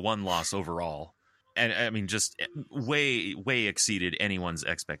Liga, only one loss overall. And I mean, just way, way exceeded anyone's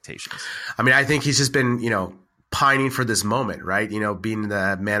expectations. I mean, I think he's just been, pining for this moment, right? Being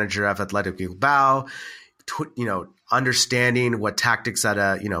the manager of Athletic Bilbao, understanding what tactics at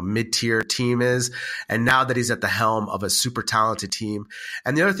a, mid-tier team is. And now that he's at the helm of a super talented team.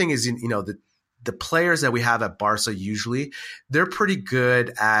 And the other thing is, the players that we have at Barca, usually they're pretty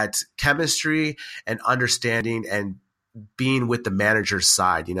good at chemistry and understanding and being with the manager's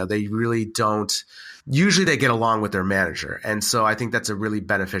side. They really don't. Usually they get along with their manager. And so I think that's a really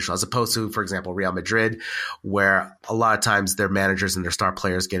beneficial, as opposed to, for example, Real Madrid, where a lot of times their managers and their star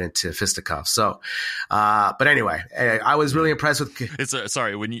players get into fisticuffs. So, but anyway, I was really impressed with.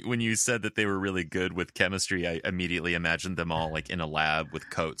 Sorry, when you said that they were really good with chemistry, I immediately imagined them all like in a lab with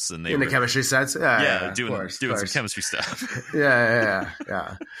coats and they in were, the chemistry sets. Yeah, doing some chemistry stuff. Yeah.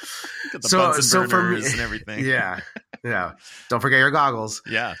 Got the Bunsen burners and everything. Yeah. Don't forget your goggles.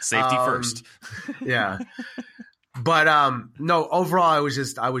 Yeah. Safety first. Yeah. But no, overall, I was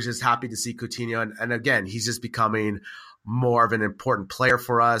just happy to see Coutinho. And again, he's just becoming more of an important player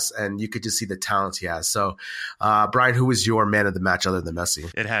for us. And you could just see the talent he has. So, Brian, who was your man of the match other than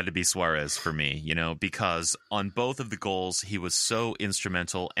Messi? It had to be Suarez for me, because on both of the goals, he was so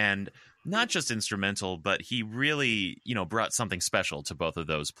instrumental, and not just instrumental, but he really, brought something special to both of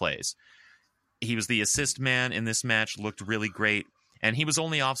those plays. He was the assist man in this match, looked really great, and he was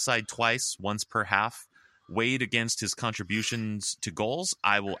only offside twice, once per half. Weighed against his contributions to goals,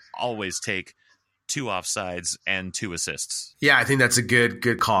 I will always take 2 offsides and 2 assists. Yeah, I think that's a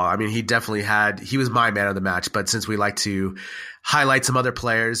good call. I mean, he was my man of the match, but since we like to highlight some other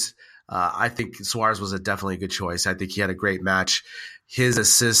players, I think Suarez was definitely a good choice. I think he had a great match. His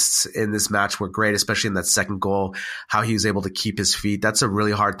assists in this match were great, especially in that second goal, how he was able to keep his feet. That's a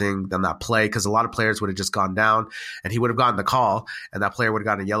really hard thing on that play, because a lot of players would have just gone down and he would have gotten the call and that player would have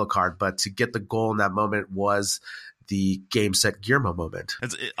gotten a yellow card. But to get the goal in that moment was the game set Guillermo moment.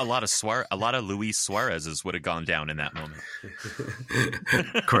 A lot of Luis Suarez's would have gone down in that moment.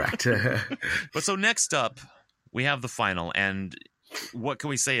 Correct. But so next up, we have the final, and what can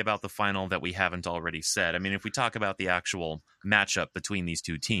we say about the final that we haven't already said? I mean, if we talk about the actual matchup between these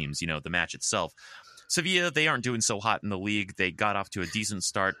two teams, the match itself, Sevilla, they aren't doing so hot in the league. They got off to a decent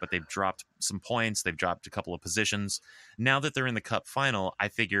start, but they've dropped some points. They've dropped a couple of positions. Now that they're in the cup final, I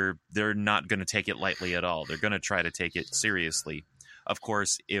figure they're not going to take it lightly at all. They're going to try to take it seriously. Of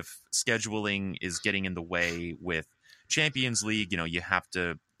course, if scheduling is getting in the way with Champions League, you have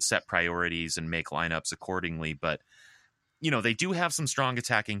to set priorities and make lineups accordingly. But they do have some strong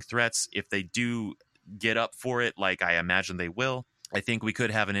attacking threats. If they do get up for it, like I imagine they will, I think we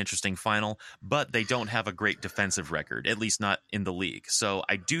could have an interesting final, but they don't have a great defensive record, at least not in the league. So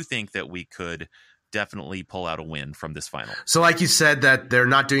I do think that we could definitely pull out a win from this final. So like you said, that they're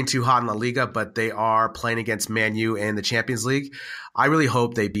not doing too hot in La Liga, but they are playing against Man U in the Champions League. I really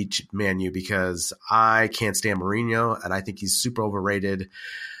hope they beat Man U, because I can't stand Mourinho and I think he's super overrated.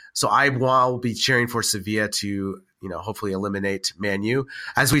 So I will be cheering for Sevilla to, hopefully eliminate Man U.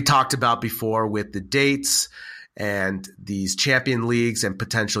 As we talked about before with the dates and these Champion Leagues and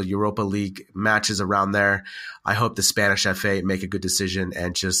potential Europa League matches around there, I hope the Spanish FA make a good decision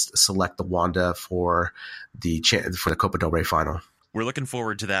and just select the Wanda for the Copa del Rey final. We're looking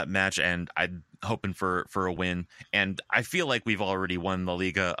forward to that match, and I'm hoping for a win. And I feel like we've already won La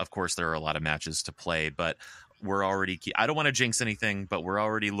Liga. Of course, there are a lot of matches to play, but we're already – I don't want to jinx anything, but we're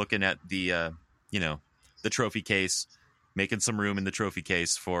already looking at the trophy case, making some room in the trophy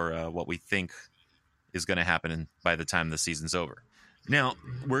case for what we think is going to happen by the time the season's over. Now,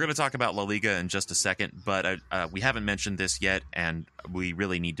 we're going to talk about La Liga in just a second, but we haven't mentioned this yet, and we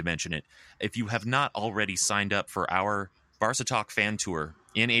really need to mention it. If you have not already signed up for our Barca Talk fan tour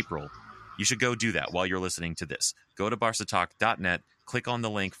in April, you should go do that while you're listening to this. Go to barcatalk.net, click on the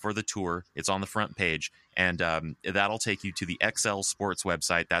link for the tour. It's on the front page, and that'll take you to the XL Sports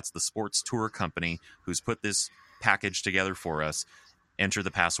website. That's the sports tour company who's put this package together for us. Enter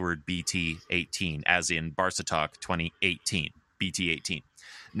the password BT18, as in Barca Talk 2018, BT18.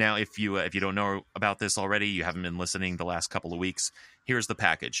 Now, if you don't know about this already, you haven't been listening the last couple of weeks, here's the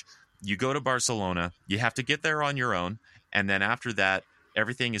package. You go to Barcelona, you have to get there on your own, and then after that,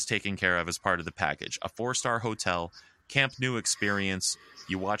 everything is taken care of as part of the package. A 4-star hotel, Camp Nou experience.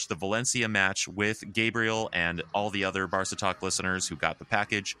 You watch the Valencia match with Gabriel and all the other Barca Talk listeners who got the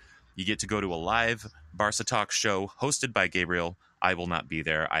package. You get to go to a live Barca Talk show hosted by Gabriel. I will not be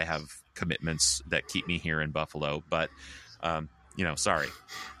there. I have commitments that keep me here in Buffalo, but, sorry.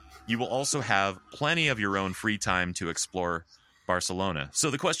 You will also have plenty of your own free time to explore Barcelona. So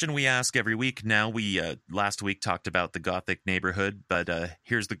the question we ask every week now, we last week talked about the Gothic neighborhood, but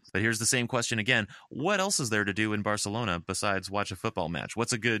here's the same question again. What else is there to do in Barcelona besides watch a football match?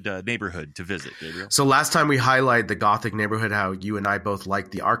 What's a good neighborhood to visit, Gabriel? So last time we highlighted the Gothic neighborhood, how you and I both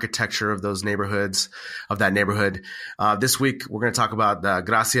like the architecture of those neighborhoods, of that neighborhood. This week we're going to talk about the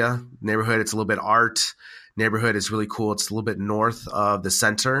Gracia neighborhood. It's a little bit art neighborhood. It's really cool. It's a little bit north of the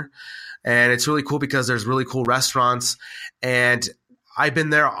center. And it's really cool because there's really cool restaurants. And I've been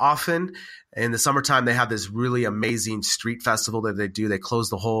there often. In the summertime, they have this really amazing street festival that they do. They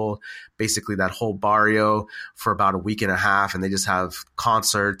close basically that whole barrio for about a week and a half, and they just have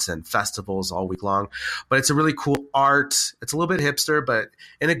concerts and festivals all week long. But it's a really cool art. It's a little bit hipster, but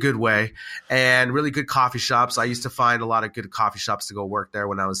in a good way, and really good coffee shops. I used to find a lot of good coffee shops to go work there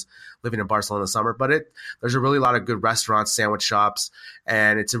when I was living in Barcelona in the summer. But there's a really lot of good restaurants, sandwich shops,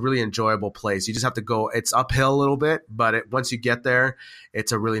 and it's a really enjoyable place. You just have to go. It's uphill a little bit, but once you get there,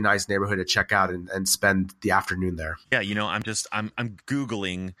 it's a really nice neighborhood to check out and spend the afternoon there. Yeah, I'm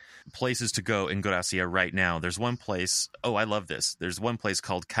Googling places to go in Gracia right now. There's one place. Oh, I love this. There's one place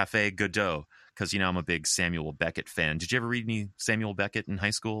called Café Godot because, I'm a big Samuel Beckett fan. Did you ever read any Samuel Beckett in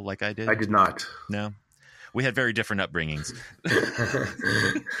high school like I did? I did not. No? We had very different upbringings.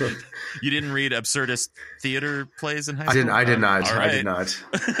 You didn't read absurdist theater plays in high school? I did not. All right. I did not.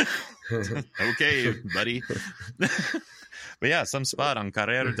 Okay, buddy. But yeah, some spot on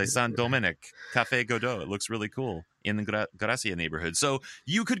Carrer de Sant Domènec, Café Godot. It looks really cool in the Gracia neighborhood. So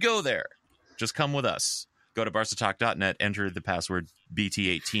you could go there. Just come with us. Go to barcatalk.net, enter the password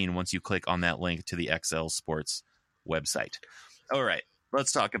BT18 once you click on that link to the XL Sports website. All right,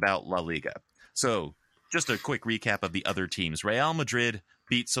 let's talk about La Liga. So just a quick recap of the other teams. Real Madrid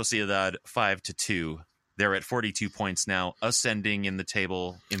beat Sociedad 5-2. They're at 42 points now, ascending in the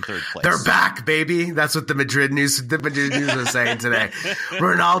table in third place. They're back, baby. That's what the Madrid news was saying today.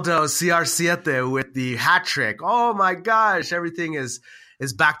 Ronaldo CR7 with the hat trick. Oh my gosh, everything is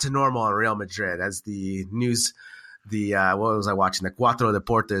back to normal in Real Madrid. As the news, what was I watching? The Cuatro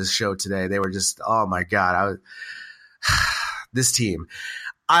Deportes show today. They were just, oh my god, this team.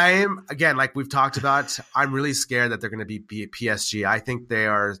 I'm again, like we've talked about, I'm really scared that they're going to be PSG. I think they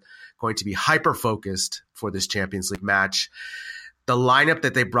are going to be hyper-focused for this Champions League match. The lineup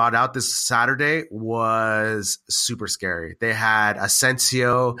that they brought out this Saturday was super scary. They had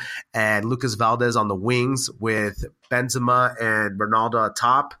Asensio and Lucas Valdez on the wings with Benzema and Ronaldo at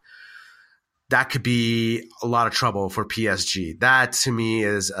top. That could be a lot of trouble for PSG. That, to me,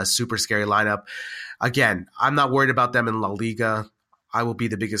 is a super scary lineup. Again, I'm not worried about them in La Liga. I will be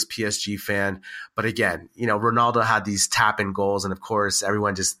the biggest PSG fan. But again, Ronaldo had these tap-in goals, and of course,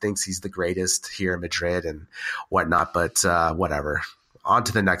 everyone just thinks he's the greatest here in Madrid and whatnot. But whatever. On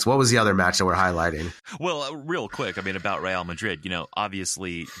to the next. What was the other match that we're highlighting? Well, real quick, about Real Madrid,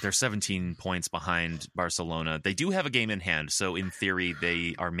 obviously they're 17 points behind Barcelona. They do have a game in hand, so in theory,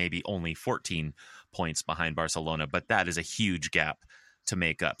 they are maybe only 14 points behind Barcelona, but that is a huge gap to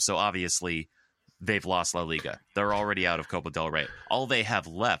make up. So obviously, they've lost La Liga. They're already out of Copa del Rey. All they have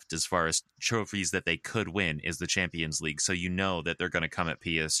left as far as trophies that they could win is the Champions League. So that they're going to come at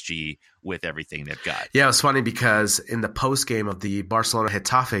PSG with everything they've got. Yeah, it was funny because in the post game of the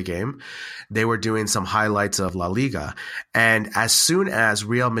Barcelona-Getafe game, they were doing some highlights of La Liga. And as soon as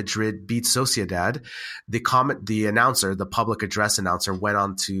Real Madrid beat Sociedad, the announcer, the public address announcer, went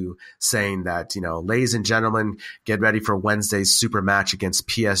on to saying that, ladies and gentlemen, get ready for Wednesday's super match against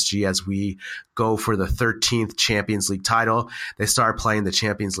PSG as we go for the 13th Champions League title. They started playing the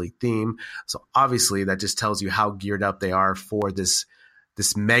Champions League theme. So obviously that just tells you how geared up they are for this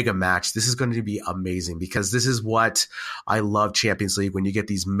mega match. This is going to be amazing because this is what I love Champions League, when you get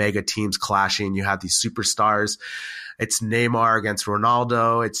these mega teams clashing, you have these superstars. It's Neymar against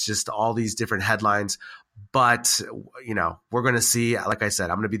Ronaldo. It's just all these different headlines. But, we're going to see, like I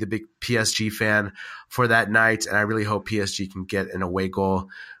said, I'm going to be the big PSG fan for that night. And I really hope PSG can get an away goal.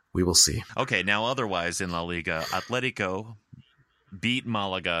 We will see. Okay, now otherwise in La Liga, Atletico beat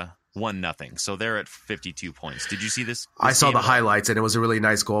Malaga 1-0. So they're at 52 points. Did you see this? I saw the highlights, and it was a really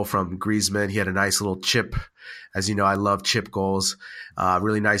nice goal from Griezmann. He had a nice little chip. As you know, I love chip goals.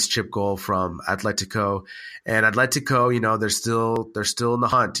 Really nice chip goal from Atletico. And Atletico, they're still in the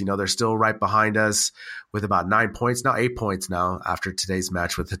hunt. They're still right behind us with about 8 points now after today's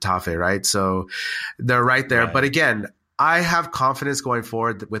match with Getafe, right? So they're right there. Right. But again, I have confidence going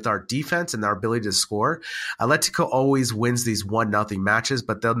forward with our defense and our ability to score. Atletico always wins these 1-0 matches,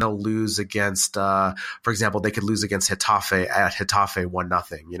 but then they'll lose against, for example, they could lose against Getafe at Getafe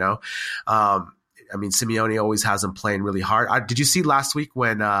 1-0, Simeone always has them playing really hard. Did you see last week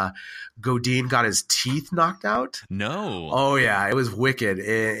when Godin got his teeth knocked out? No. Oh, yeah. It was wicked.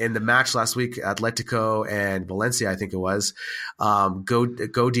 In the match last week, Atletico and Valencia, I think it was,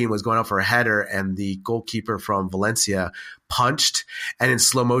 Godin was going up for a header, and the goalkeeper from Valencia punched. And in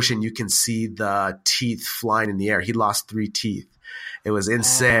slow motion, you can see the teeth flying in the air. He lost 3 teeth. It was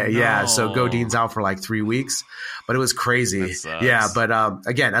insane. Oh, no. Yeah. So Godin's out for like 3 weeks, but it was crazy. Yeah. But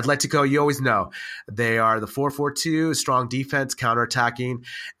again, Atletico, you always know they are the 4-4-2, strong defense, counterattacking.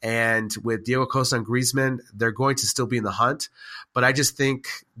 And with Diego Costa and Griezmann, they're going to still be in the hunt. But I just think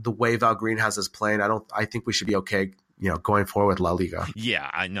the way Val Green has us playing, I think we should be okay, going forward with La Liga. Yeah,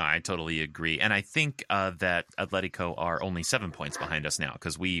 I totally agree. And I think that Atletico are only 7 points behind us now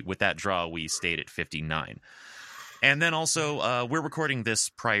because with that draw, we stayed at 59. And then also, we're recording this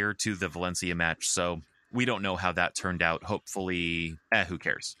prior to the Valencia match, so we don't know how that turned out. Hopefully, who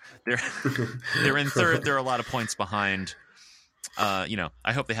cares? They're in third. They're a lot of points behind. I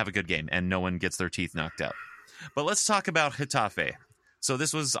hope they have a good game and no one gets their teeth knocked out. But let's talk about Getafe. So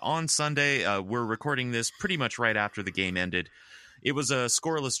this was on Sunday. We're recording this pretty much right after the game ended. It was a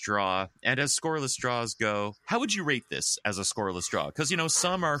scoreless draw, and as scoreless draws go, how would you rate this as a scoreless draw? Because,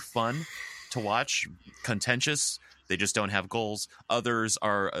 some are fun to watch, contentious. They just don't have goals. Others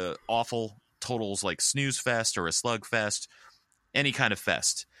are awful totals like snooze fest or a slug fest, any kind of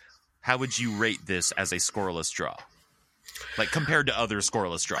fest. How would you rate this as a scoreless draw? Like compared to other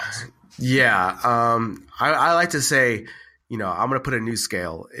scoreless draws? Yeah. I like to say, I'm going to put a new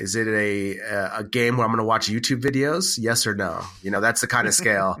scale. Is it a game where I'm going to watch YouTube videos? Yes or no? That's the kind of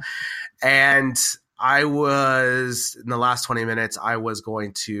scale. And I was, in the last 20 minutes, I was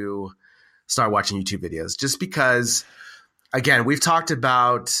going to start watching YouTube videos just because, again, we've talked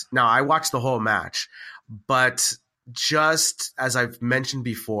about, now I watched the whole match, but just as I've mentioned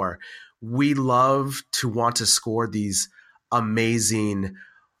before, we love to want to score these amazing,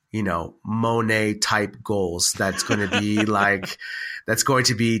 Monet type goals. That's going to be that's going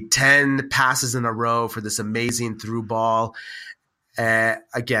to be 10 passes in a row for this amazing through ball.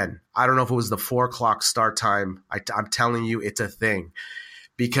 Again, I don't know if it was the 4:00 start time. I'm telling you, it's a thing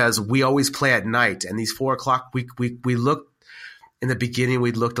because we always play at night, and these 4:00, we looked in the beginning,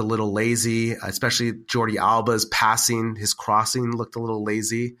 we looked a little lazy, especially Jordi Alba's passing, his crossing looked a little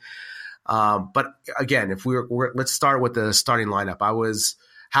lazy. But again, if let's start with the starting lineup. I was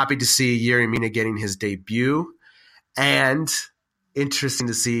happy to see Yerry Mina getting his debut, and interesting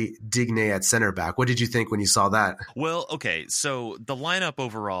to see Digne at center back. What did you think when you saw that? Well, okay, so the lineup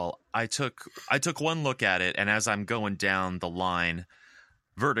overall, I took one look at it, and as I'm going down the line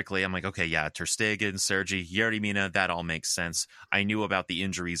vertically, I'm like, okay, yeah, Ter Stegen, Sergi, Yerry Mina, that all makes sense. I knew about the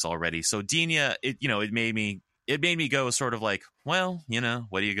injuries already, so Digne, it made me go sort of like, well,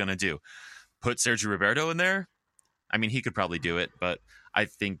 what are you gonna do? Put Sergio Roberto in there? I mean, he could probably do it, but I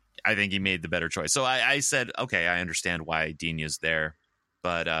think he made the better choice. So I said, okay, I understand why Digne's there,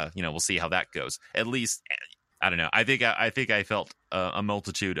 but we'll see how that goes. At least, I don't know. I think I felt a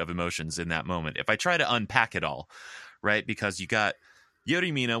multitude of emotions in that moment. If I try to unpack it all, right? Because you got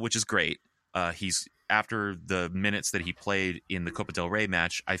Yerry Mina, which is great. He's after the minutes that he played in the Copa del Rey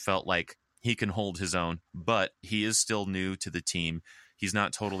match, I felt like he can hold his own, but he is still new to the team. He's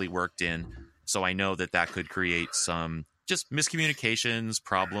not totally worked in. So I know that could create some just miscommunications,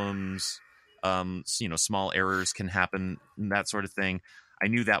 problems, small errors can happen, that sort of thing. I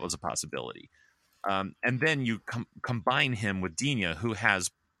knew that was a possibility. And then you combine him with Digne, who has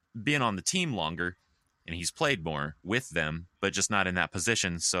been on the team longer, and he's played more with them, but just not in that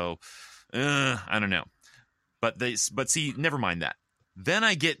position. So I don't know. But see, never mind that. Then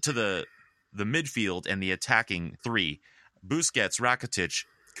I get to the midfield and the attacking three: Busquets, Rakitic,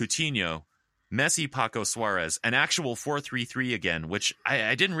 Coutinho, Messi, Paco, Suarez, an actual 4-3-3 again, which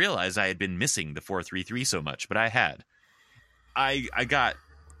I didn't realize I had been missing the 4-3-3 so much, but I had. I got,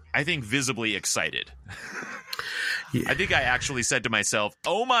 I think, visibly excited. Yeah. I think I actually said to myself,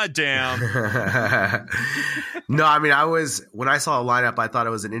 oh my damn. No, I mean, when I saw a lineup, I thought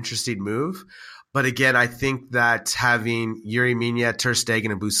it was an interesting move. But again, I think that having Yerry Mina, Ter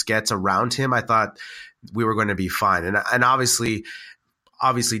Stegen, and Busquets around him, I thought we were going to be fine. And obviously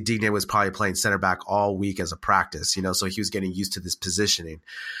Digne was probably playing center back all week as a practice, so he was getting used to this positioning.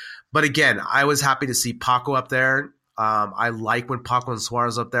 But again, I was happy to see Paco up there. I like when Paco and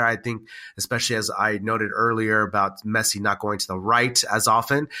Suarez up there. I think, especially as I noted earlier about Messi not going to the right as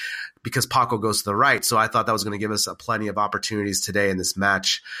often, because Paco goes to the right. So I thought that was going to give us plenty of opportunities today in this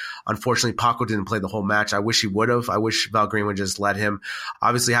match. Unfortunately, Paco didn't play the whole match. I wish he would have. I wish Val Green would just let him.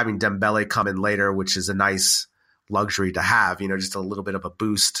 Obviously, having Dembele come in later, which is a nice luxury to have, just a little bit of a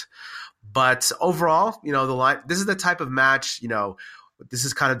boost. But overall, this is the type of match, this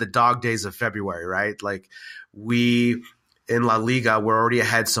is kind of the dog days of February, right? Like we in La Liga, we're already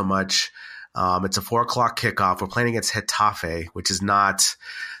ahead so much. It's a 4:00 kickoff. We're playing against Getafe, which is not,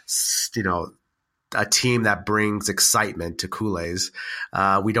 a team that brings excitement to Culés.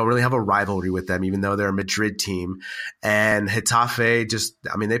 We don't really have a rivalry with them, even though they're a Madrid team. And Getafe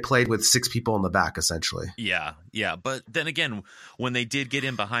they played with 6 people in the back, essentially. Yeah. But then again, when they did get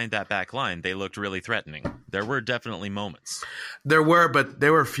in behind that back line, they looked really threatening. There were definitely moments. There were, but they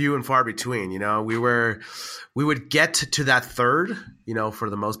were few and far between. We would get to that third, for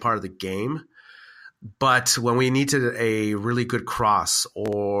the most part of the game. But when we needed a really good cross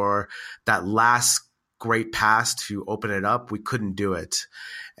or that last great pass to open it up, we couldn't do it.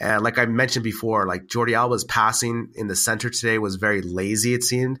 And like I mentioned before, like Jordi Alba's passing in the center today was very lazy, it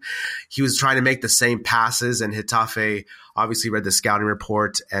seemed. He was trying to make the same passes, and Getafe obviously read the scouting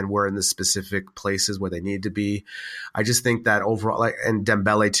report and were in the specific places where they needed to be. I just think that overall, and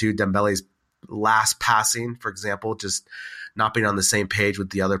Dembele too, Dembele's last passing, for example, just not being on the same page with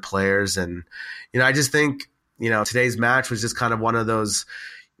the other players. And, I just think, today's match was just kind of one of those,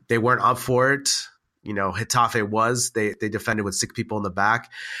 they weren't up for it. Getafe was, they defended with 6 people in the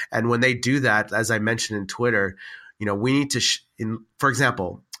back. And when they do that, as I mentioned in Twitter, we need to, for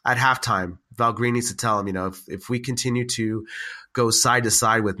example, at halftime, Valgrini needs to tell him, if we continue to go side to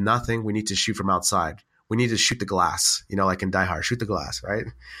side with nothing, we need to shoot from outside. We need to shoot the glass, like in Die Hard, shoot the glass, right?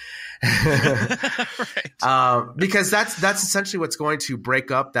 Right. Because that's essentially what's going to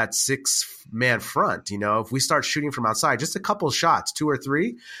break up that 6-man front. If we start shooting from outside, just a couple of shots, 2 or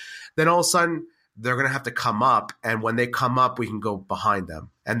 3, then all of a sudden they're going to have to come up. And when they come up, we can go behind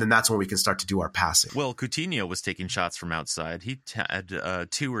them. And then that's when we can start to do our passing. Well, Coutinho was taking shots from outside. He had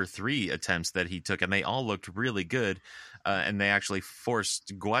 2 or 3 attempts that he took, and they all looked really good. And they actually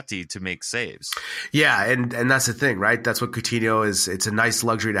forced Guati to make saves. Yeah, and that's the thing, right? That's what Coutinho is. It's a nice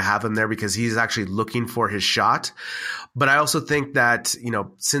luxury to have him there because he's actually looking for his shot. But I also think that,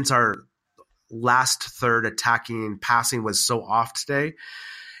 since our last third attacking passing was so off today,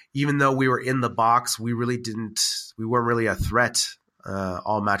 even though we were in the box, we weren't really a threat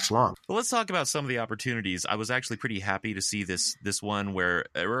all match long. Well, let's talk about some of the opportunities. I was actually pretty happy to see this one where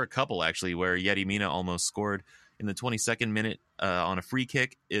there were a couple actually where Yerry Mina almost scored. In the 22nd minute, on a free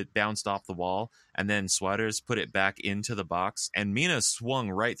kick, it bounced off the wall, and then Suarez put it back into the box, and Mina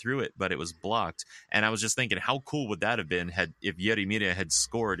swung right through it, but it was blocked. And I was just thinking, how cool would that have been if Yerry Mina had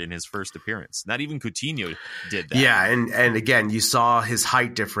scored in his first appearance? Not even Coutinho did that. Yeah, and again, you saw his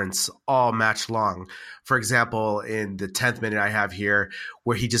height difference all match long. For example, in the 10th minute I have here,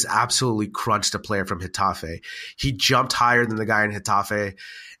 where he just absolutely crunched a player from Getafe. He jumped higher than the guy in Getafe,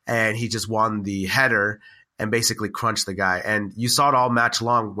 and he just won the header and basically crunched the guy. And you saw it all match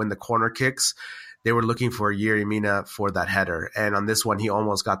long when the corner kicks, they were looking for Yerry Mina for that header. And on this one, he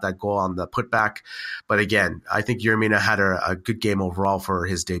almost got that goal on the putback. But again, I think Yerry Mina had a good game overall for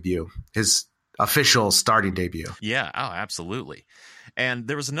his debut, his official starting debut. Yeah, absolutely. And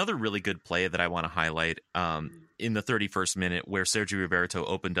there was another really good play that I want to highlight in the 31st minute where Sergio Roberto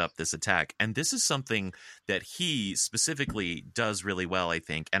opened up this attack. And this is something that he specifically does really well, I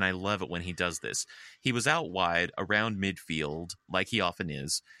think. And I love it when he does this. He was out wide around midfield, like he often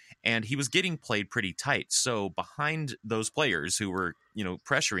is, and he was getting played pretty tight. So behind those players who were,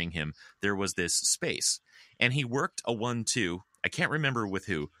 pressuring him, there was this space. And he worked a 1-2. I can't remember with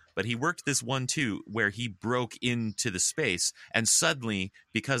who, but he worked this 1-2 where he broke into the space, and suddenly,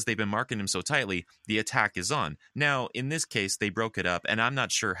 because they've been marking him so tightly, the attack is on. Now, in this case, they broke it up, and I'm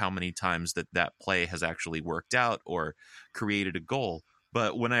not sure how many times that play has actually worked out or created a goal.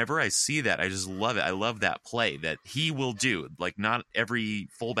 But whenever I see that, I just love it. I love that play that he will do. Like, not every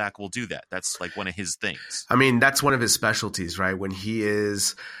fullback will do that. That's like one of his things. I mean, that's one of his specialties, right? When he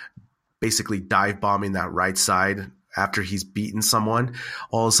is basically dive bombing that right side after he's beaten someone,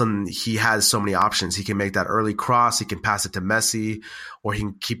 all of a sudden he has so many options. He can make that early cross, he can pass it to Messi, or he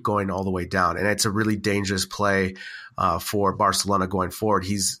can keep going all the way down. And it's a really dangerous play for Barcelona going forward.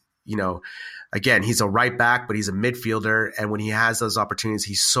 He's, again, he's a right back, but he's a midfielder. And when he has those opportunities,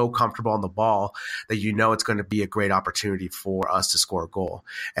 he's so comfortable on the ball that it's going to be a great opportunity for us to score a goal.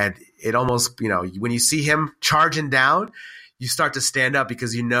 And it almost, when you see him charging down, you start to stand up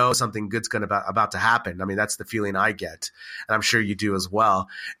because something good's about to happen. I mean, that's the feeling I get, and I'm sure you do as well.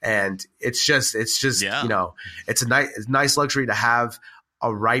 And it's just yeah. It's a nice luxury to have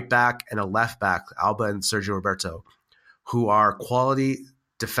a right back and a left back, Alba and Sergio Roberto, who are quality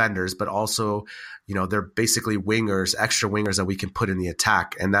defenders, but also, they're basically wingers, extra wingers that we can put in the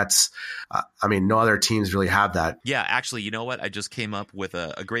attack. And that's, no other teams really have that. Yeah, actually, you know what? I just came up with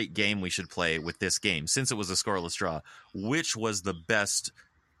a great game we should play with this game, since it was a scoreless draw. Which was the best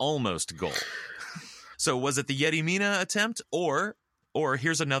almost goal? So was it the Yerry Mina attempt, or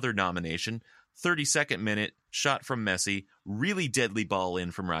here's another nomination, 32nd minute, shot from Messi, really deadly ball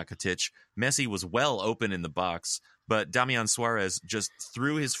in from Rakitic. Messi was well open in the box, but Damian Suarez just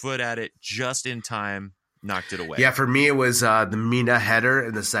threw his foot at it just in time, knocked it away. Yeah, for me, it was the Mina header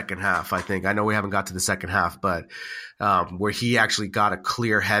in the second half, I think. I know we haven't got to the second half, but where he actually got a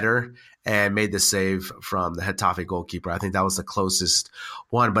clear header and made the save from the Getafe goalkeeper. I think that was the closest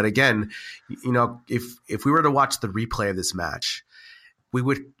one. But again, if we were to watch the replay of this match, we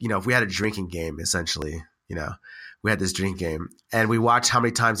would, if we had a drinking game, essentially, we had this drinking game and we watched how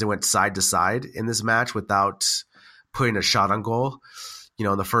many times they went side to side in this match without putting a shot on goal.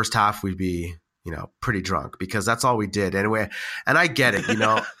 In the first half, we'd be, pretty drunk because that's all we did anyway. And I get it,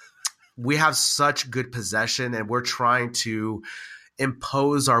 we have such good possession and we're trying to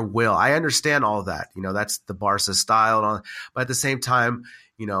impose our will. I understand all of that. That's the Barca style and all, but at the same time,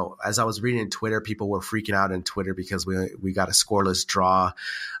 as I was reading in Twitter, people were freaking out in Twitter because we got a scoreless draw.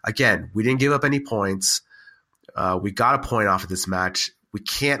 Again, we didn't give up any points. We got a point off of this match. We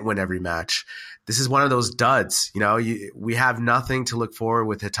can't win every match. This is one of those duds. We have nothing to look forward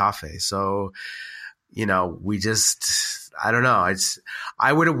with Getafe. So, we just, I don't know.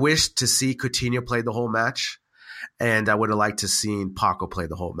 I would have wished to see Coutinho play the whole match. And I would have liked to seen Paco play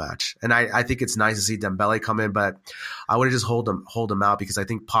the whole match. And I think it's nice to see Dembele come in, but I would have just hold him out because I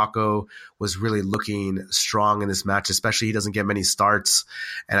think Paco was really looking strong in this match, especially he doesn't get many starts.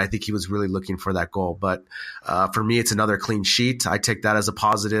 And I think he was really looking for that goal. But for me, it's another clean sheet. I take that as a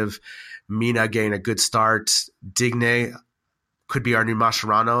positive. Mina getting a good start. Digne could be our new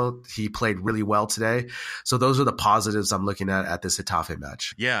Mascherano. He played really well today. So those are the positives I'm looking at this Getafe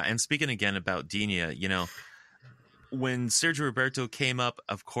match. Yeah, and speaking again about Digne, when Sergio Roberto came up,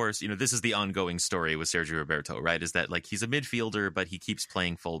 of course, this is the ongoing story with Sergio Roberto, right? Is that he's a midfielder, but he keeps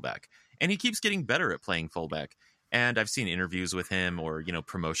playing fullback and he keeps getting better at playing fullback. And I've seen interviews with him or,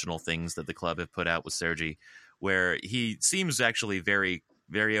 promotional things that the club have put out with Sergi where he seems actually very,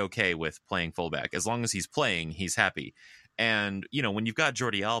 very okay with playing fullback. As long as he's playing, he's happy. And, when you've got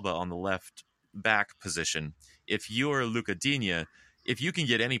Jordi Alba on the left back position, if you're Luca Digne, if you can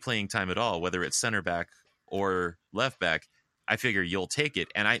get any playing time at all, whether it's center back or left back, I figure you'll take it.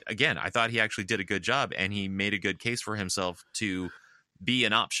 And I thought he actually did a good job and he made a good case for himself to be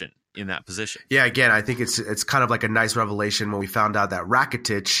an option in that position. Yeah, again, I think it's kind of like a nice revelation when we found out that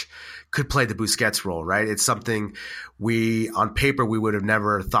Rakitic could play the Busquets role, right? It's something on paper, we would have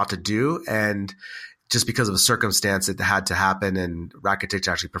never thought to do. And just because of a circumstance, it had to happen. And Rakitic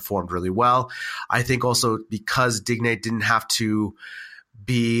actually performed really well. I think also because Digne didn't have to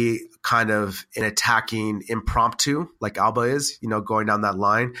be kind of an attacking impromptu like Alba is, going down that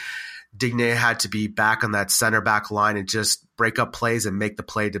line. Digne had to be back on that center back line and just break up plays and make the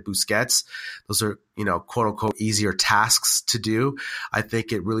play to Busquets. Those are, quote unquote, easier tasks to do. I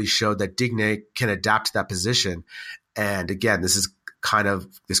think it really showed that Digne can adapt to that position. And again, this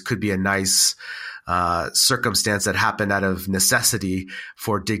could be a nice circumstance that happened out of necessity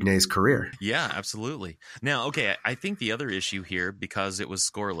for Digne's career. Yeah, absolutely. Now, okay, I think the other issue here, because it was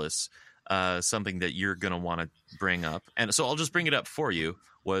scoreless, something that you're going to want to bring up, and so I'll just bring it up for you,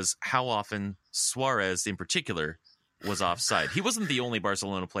 was how often Suarez in particular was offside. He wasn't the only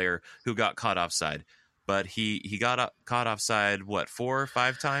Barcelona player who got caught offside, but he got caught offside, 4 or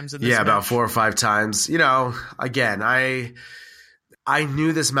 5 times in this match? About 4 or 5 times. Again, I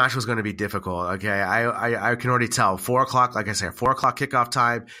knew this match was going to be difficult. Okay. I can already tell 4 o'clock, like I said, 4 o'clock kickoff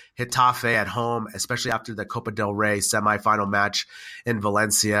time, Getafe at home, especially after the Copa del Rey semifinal match in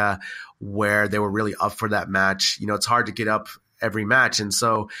Valencia, where they were really up for that match. It's hard to get up every match. And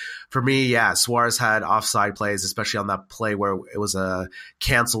so for me, Suarez had offside plays, especially on that play where it was a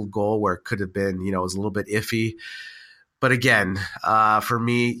canceled goal where it could have been, it was a little bit iffy. But again, for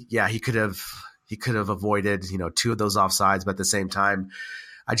me, he could have avoided, 2 of those offsides, but at the same time,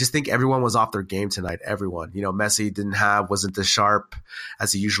 I just think everyone was off their game tonight. Everyone, Messi wasn't as sharp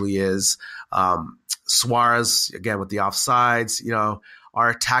as he usually is. Suarez, again, with the offsides, our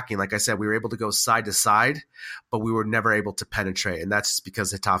attacking, like I said, we were able to go side to side, but we were never able to penetrate. And that's just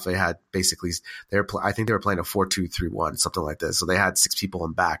because Getafe had basically, I think they were playing a 4-2-3-1, something like this. So they had 6 people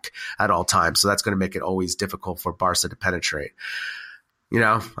in back at all times. So that's going to make it always difficult for Barca to penetrate. We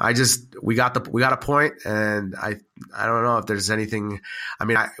got a point, and I don't know if there's anything.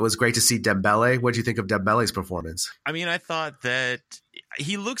 It was great to see Dembele. What do you think of Dembele's performance? I thought that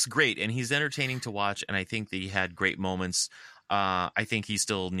he looks great and he's entertaining to watch, and I think that he had great moments. I think he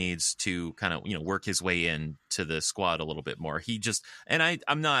still needs to kind of, work his way into the squad a little bit more.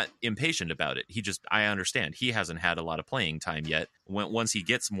 I'm not impatient about it. I understand he hasn't had a lot of playing time yet. Once he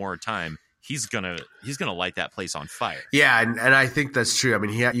gets more time, he's gonna light that place on fire. Yeah, and I think that's true. I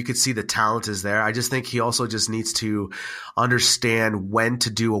mean, you could see the talent is there. I just think he also just needs to understand when to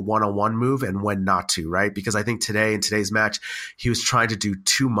do a one-on-one move and when not to, right? Because I think in today's match, he was trying to do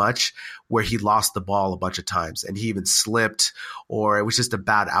too much where he lost the ball a bunch of times and he even slipped, or it was just a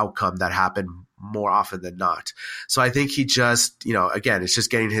bad outcome that happened more often than not. So I think he just, again, it's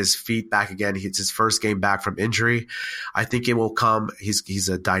just getting his feet back again. It's his first game back from injury. I think it will come. He's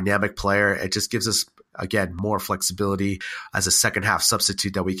a dynamic player. It just gives us, again, more flexibility as a second half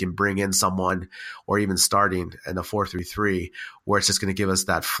substitute that we can bring in someone or even starting in a 4-3-3 where it's just going to give us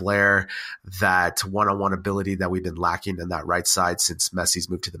that flair, that one-on-one ability that we've been lacking in that right side since Messi's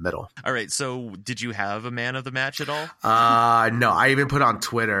moved to the middle. All right. So did you have a man of the match at all? No, I even put on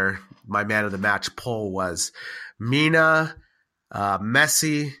Twitter, my man of the match poll was Mina,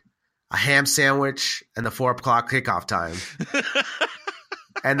 Messi, a ham sandwich, and the 4:00 kickoff time.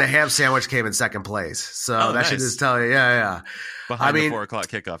 And the ham sandwich came in second place. So that nice. should just tell you, yeah. Behind the 4:00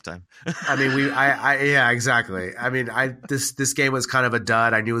 kickoff time. Yeah, exactly. I mean, this game was kind of a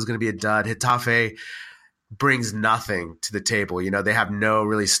dud. I knew it was going to be a dud. Getafe brings nothing to the table. They have no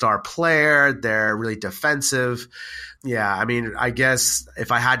really star player. They're really defensive. Yeah, I mean, I guess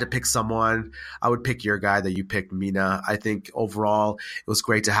if I had to pick someone, I would pick your guy that you picked, Mina. I think overall it was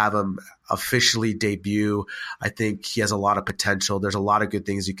great to have him officially debut. I think he has a lot of potential. There's a lot of good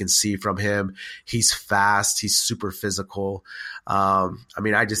things you can see from him. He's fast. He's super physical. I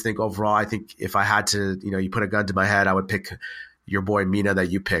mean, I just think overall, I think if I had to, you put a gun to my head, I would pick your boy Mina that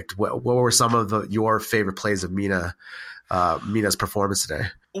you picked. What were some of your favorite plays of Mina's performance today?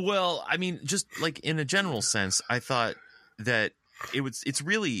 Well, I mean, just like in a general sense, I thought that it's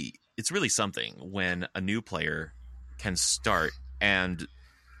really something when a new player can start and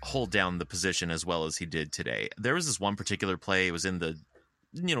hold down the position as well as he did today. There was this one particular play, it was in the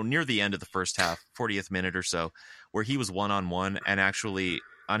near the end of the first half, 40th minute or so, where he was one-on-one and actually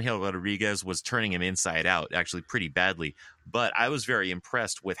Angel Rodriguez was turning him inside out actually pretty badly. But I was very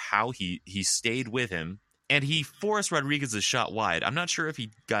impressed with how he stayed with him. And he forced Rodriguez's shot wide. I'm not sure if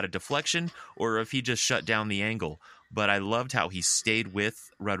he got a deflection or if he just shut down the angle. But I loved how he stayed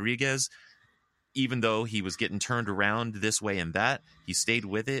with Rodriguez. Even though he was getting turned around this way and that, he stayed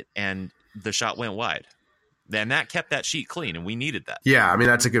with it, and the shot went wide. And that kept that sheet clean, and we needed that. Yeah, I mean,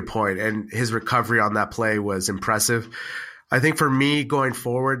 that's a good point. And his recovery on that play was impressive. I think for me going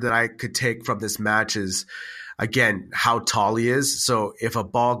forward that I could take from this match is, again, how tall he is. So if a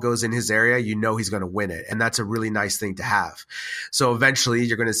ball goes in his area, he's going to win it. And that's a really nice thing to have. So eventually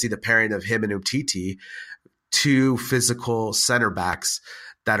you're going to see the pairing of him and Umtiti, two physical center backs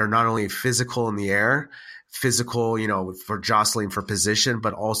that are not only physical in the air, physical, for jostling for position,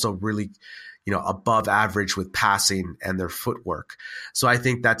 but also really, above average with passing and their footwork. So I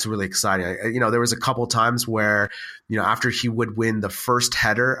think that's really exciting. There was a couple times where, after he would win the first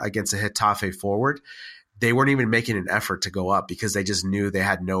header against a Getafe forward, they weren't even making an effort to go up because they just knew they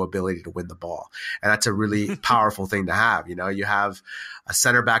had no ability to win the ball. And that's a really powerful thing to have. You have a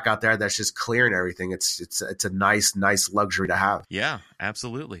center back out there that's just clearing everything. It's a nice luxury to have. Yeah,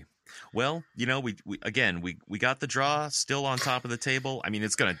 absolutely. Well, we got the draw still on top of the table. I mean,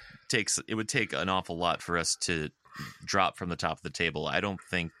 it would take an awful lot for us to drop from the top of the table. I don't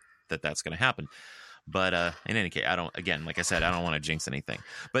think that that's going to happen. But in any case, like I said, I don't want to jinx anything.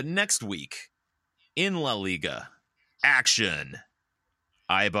 But next week, in La Liga, action,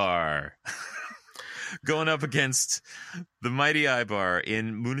 Eibar, going up against the mighty Eibar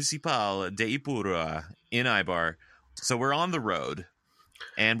in Municipal de Ipurua in Eibar. So we're on the road,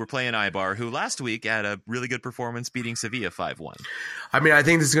 and we're playing Eibar, who last week had a really good performance, beating Sevilla 5-1. I mean, I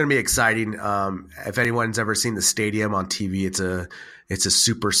think this is going to be exciting. If anyone's ever seen the stadium on TV, it's a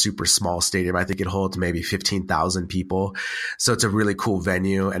super, super small stadium. I think it holds maybe 15,000 people. So it's a really cool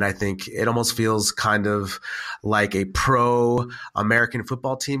venue. And I think it almost feels kind of like a pro American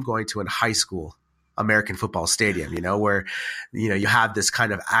football team going to a high school American football stadium, where, you have this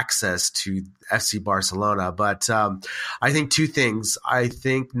kind of access to FC Barcelona. But I think two things. I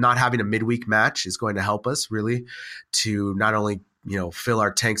think not having a midweek match is going to help us really to not only, fill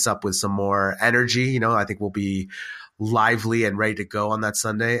our tanks up with some more energy. I think we'll be lively and ready to go on that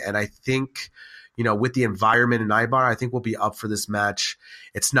Sunday. And I think, with the environment in Eibar, I think we'll be up for this match.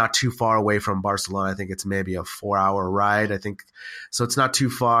 It's not too far away from Barcelona. I think it's maybe a 4-hour ride. I think so. It's not too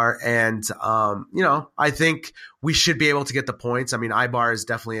far. And, I think we should be able to get the points. I mean, Eibar is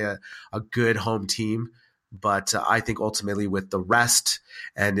definitely a good home team. But I think ultimately with the rest,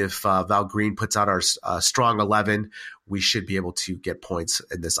 and if Val Green puts out our strong 11, we should be able to get points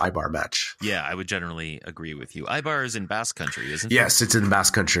in this Eibar match. Yeah, I would generally agree with you. Eibar is in Basque Country, isn't it? Yes, it's in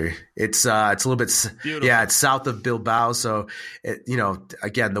Basque Country. It's a little bit, Beautiful. Yeah, it's south of Bilbao. So,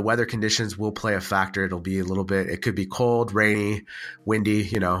 again, the weather conditions will play a factor. It'll be it could be cold, rainy, windy,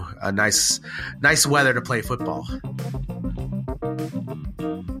 a nice weather to play football.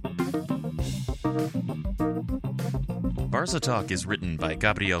 Barca Talk is written by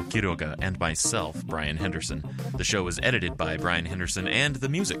Gabriel Quiroga and myself, Brian Henderson. The show is edited by Brian Henderson, and the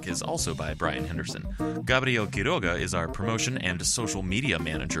music is also by Brian Henderson. Gabriel Quiroga is our promotion and social media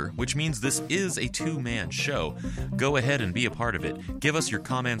manager, which means this is a two-man show. Go ahead and be a part of it. Give us your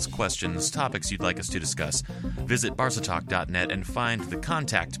comments, questions, topics you'd like us to discuss. Visit barcatalk.net and find the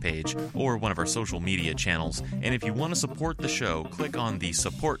contact page or one of our social media channels. And if you want to support the show, click on the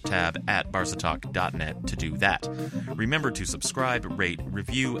support tab at barcatalk.net to do that. Remember to subscribe, rate,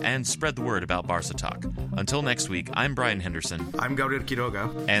 review, and spread the word about Barca Talk. Until next week, I'm Brian Henderson. I'm Gabriel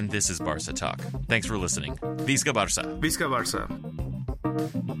Quiroga. And this is Barca Talk. Thanks for listening. Visca Barca. Visca Barca.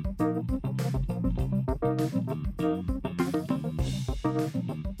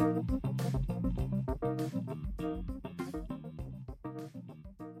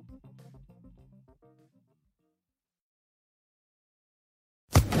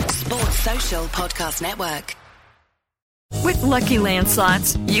 Sports Social Podcast Network. With Lucky Land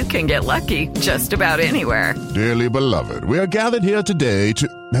Slots, you can get lucky just about anywhere. Dearly beloved, we are gathered here today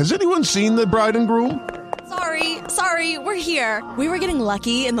to... Has anyone seen the bride and groom? Sorry, we're here. We were getting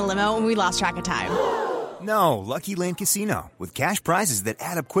lucky in the limo and we lost track of time. No, Lucky Land Casino, with cash prizes that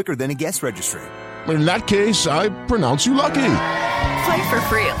add up quicker than a guest registry. In that case, I pronounce you lucky. Play for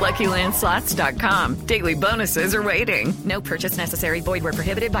free at LuckyLandSlots.com. Daily bonuses are waiting. No purchase necessary. Void where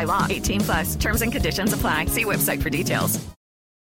prohibited by law. 18+. Terms and conditions apply. See website for details.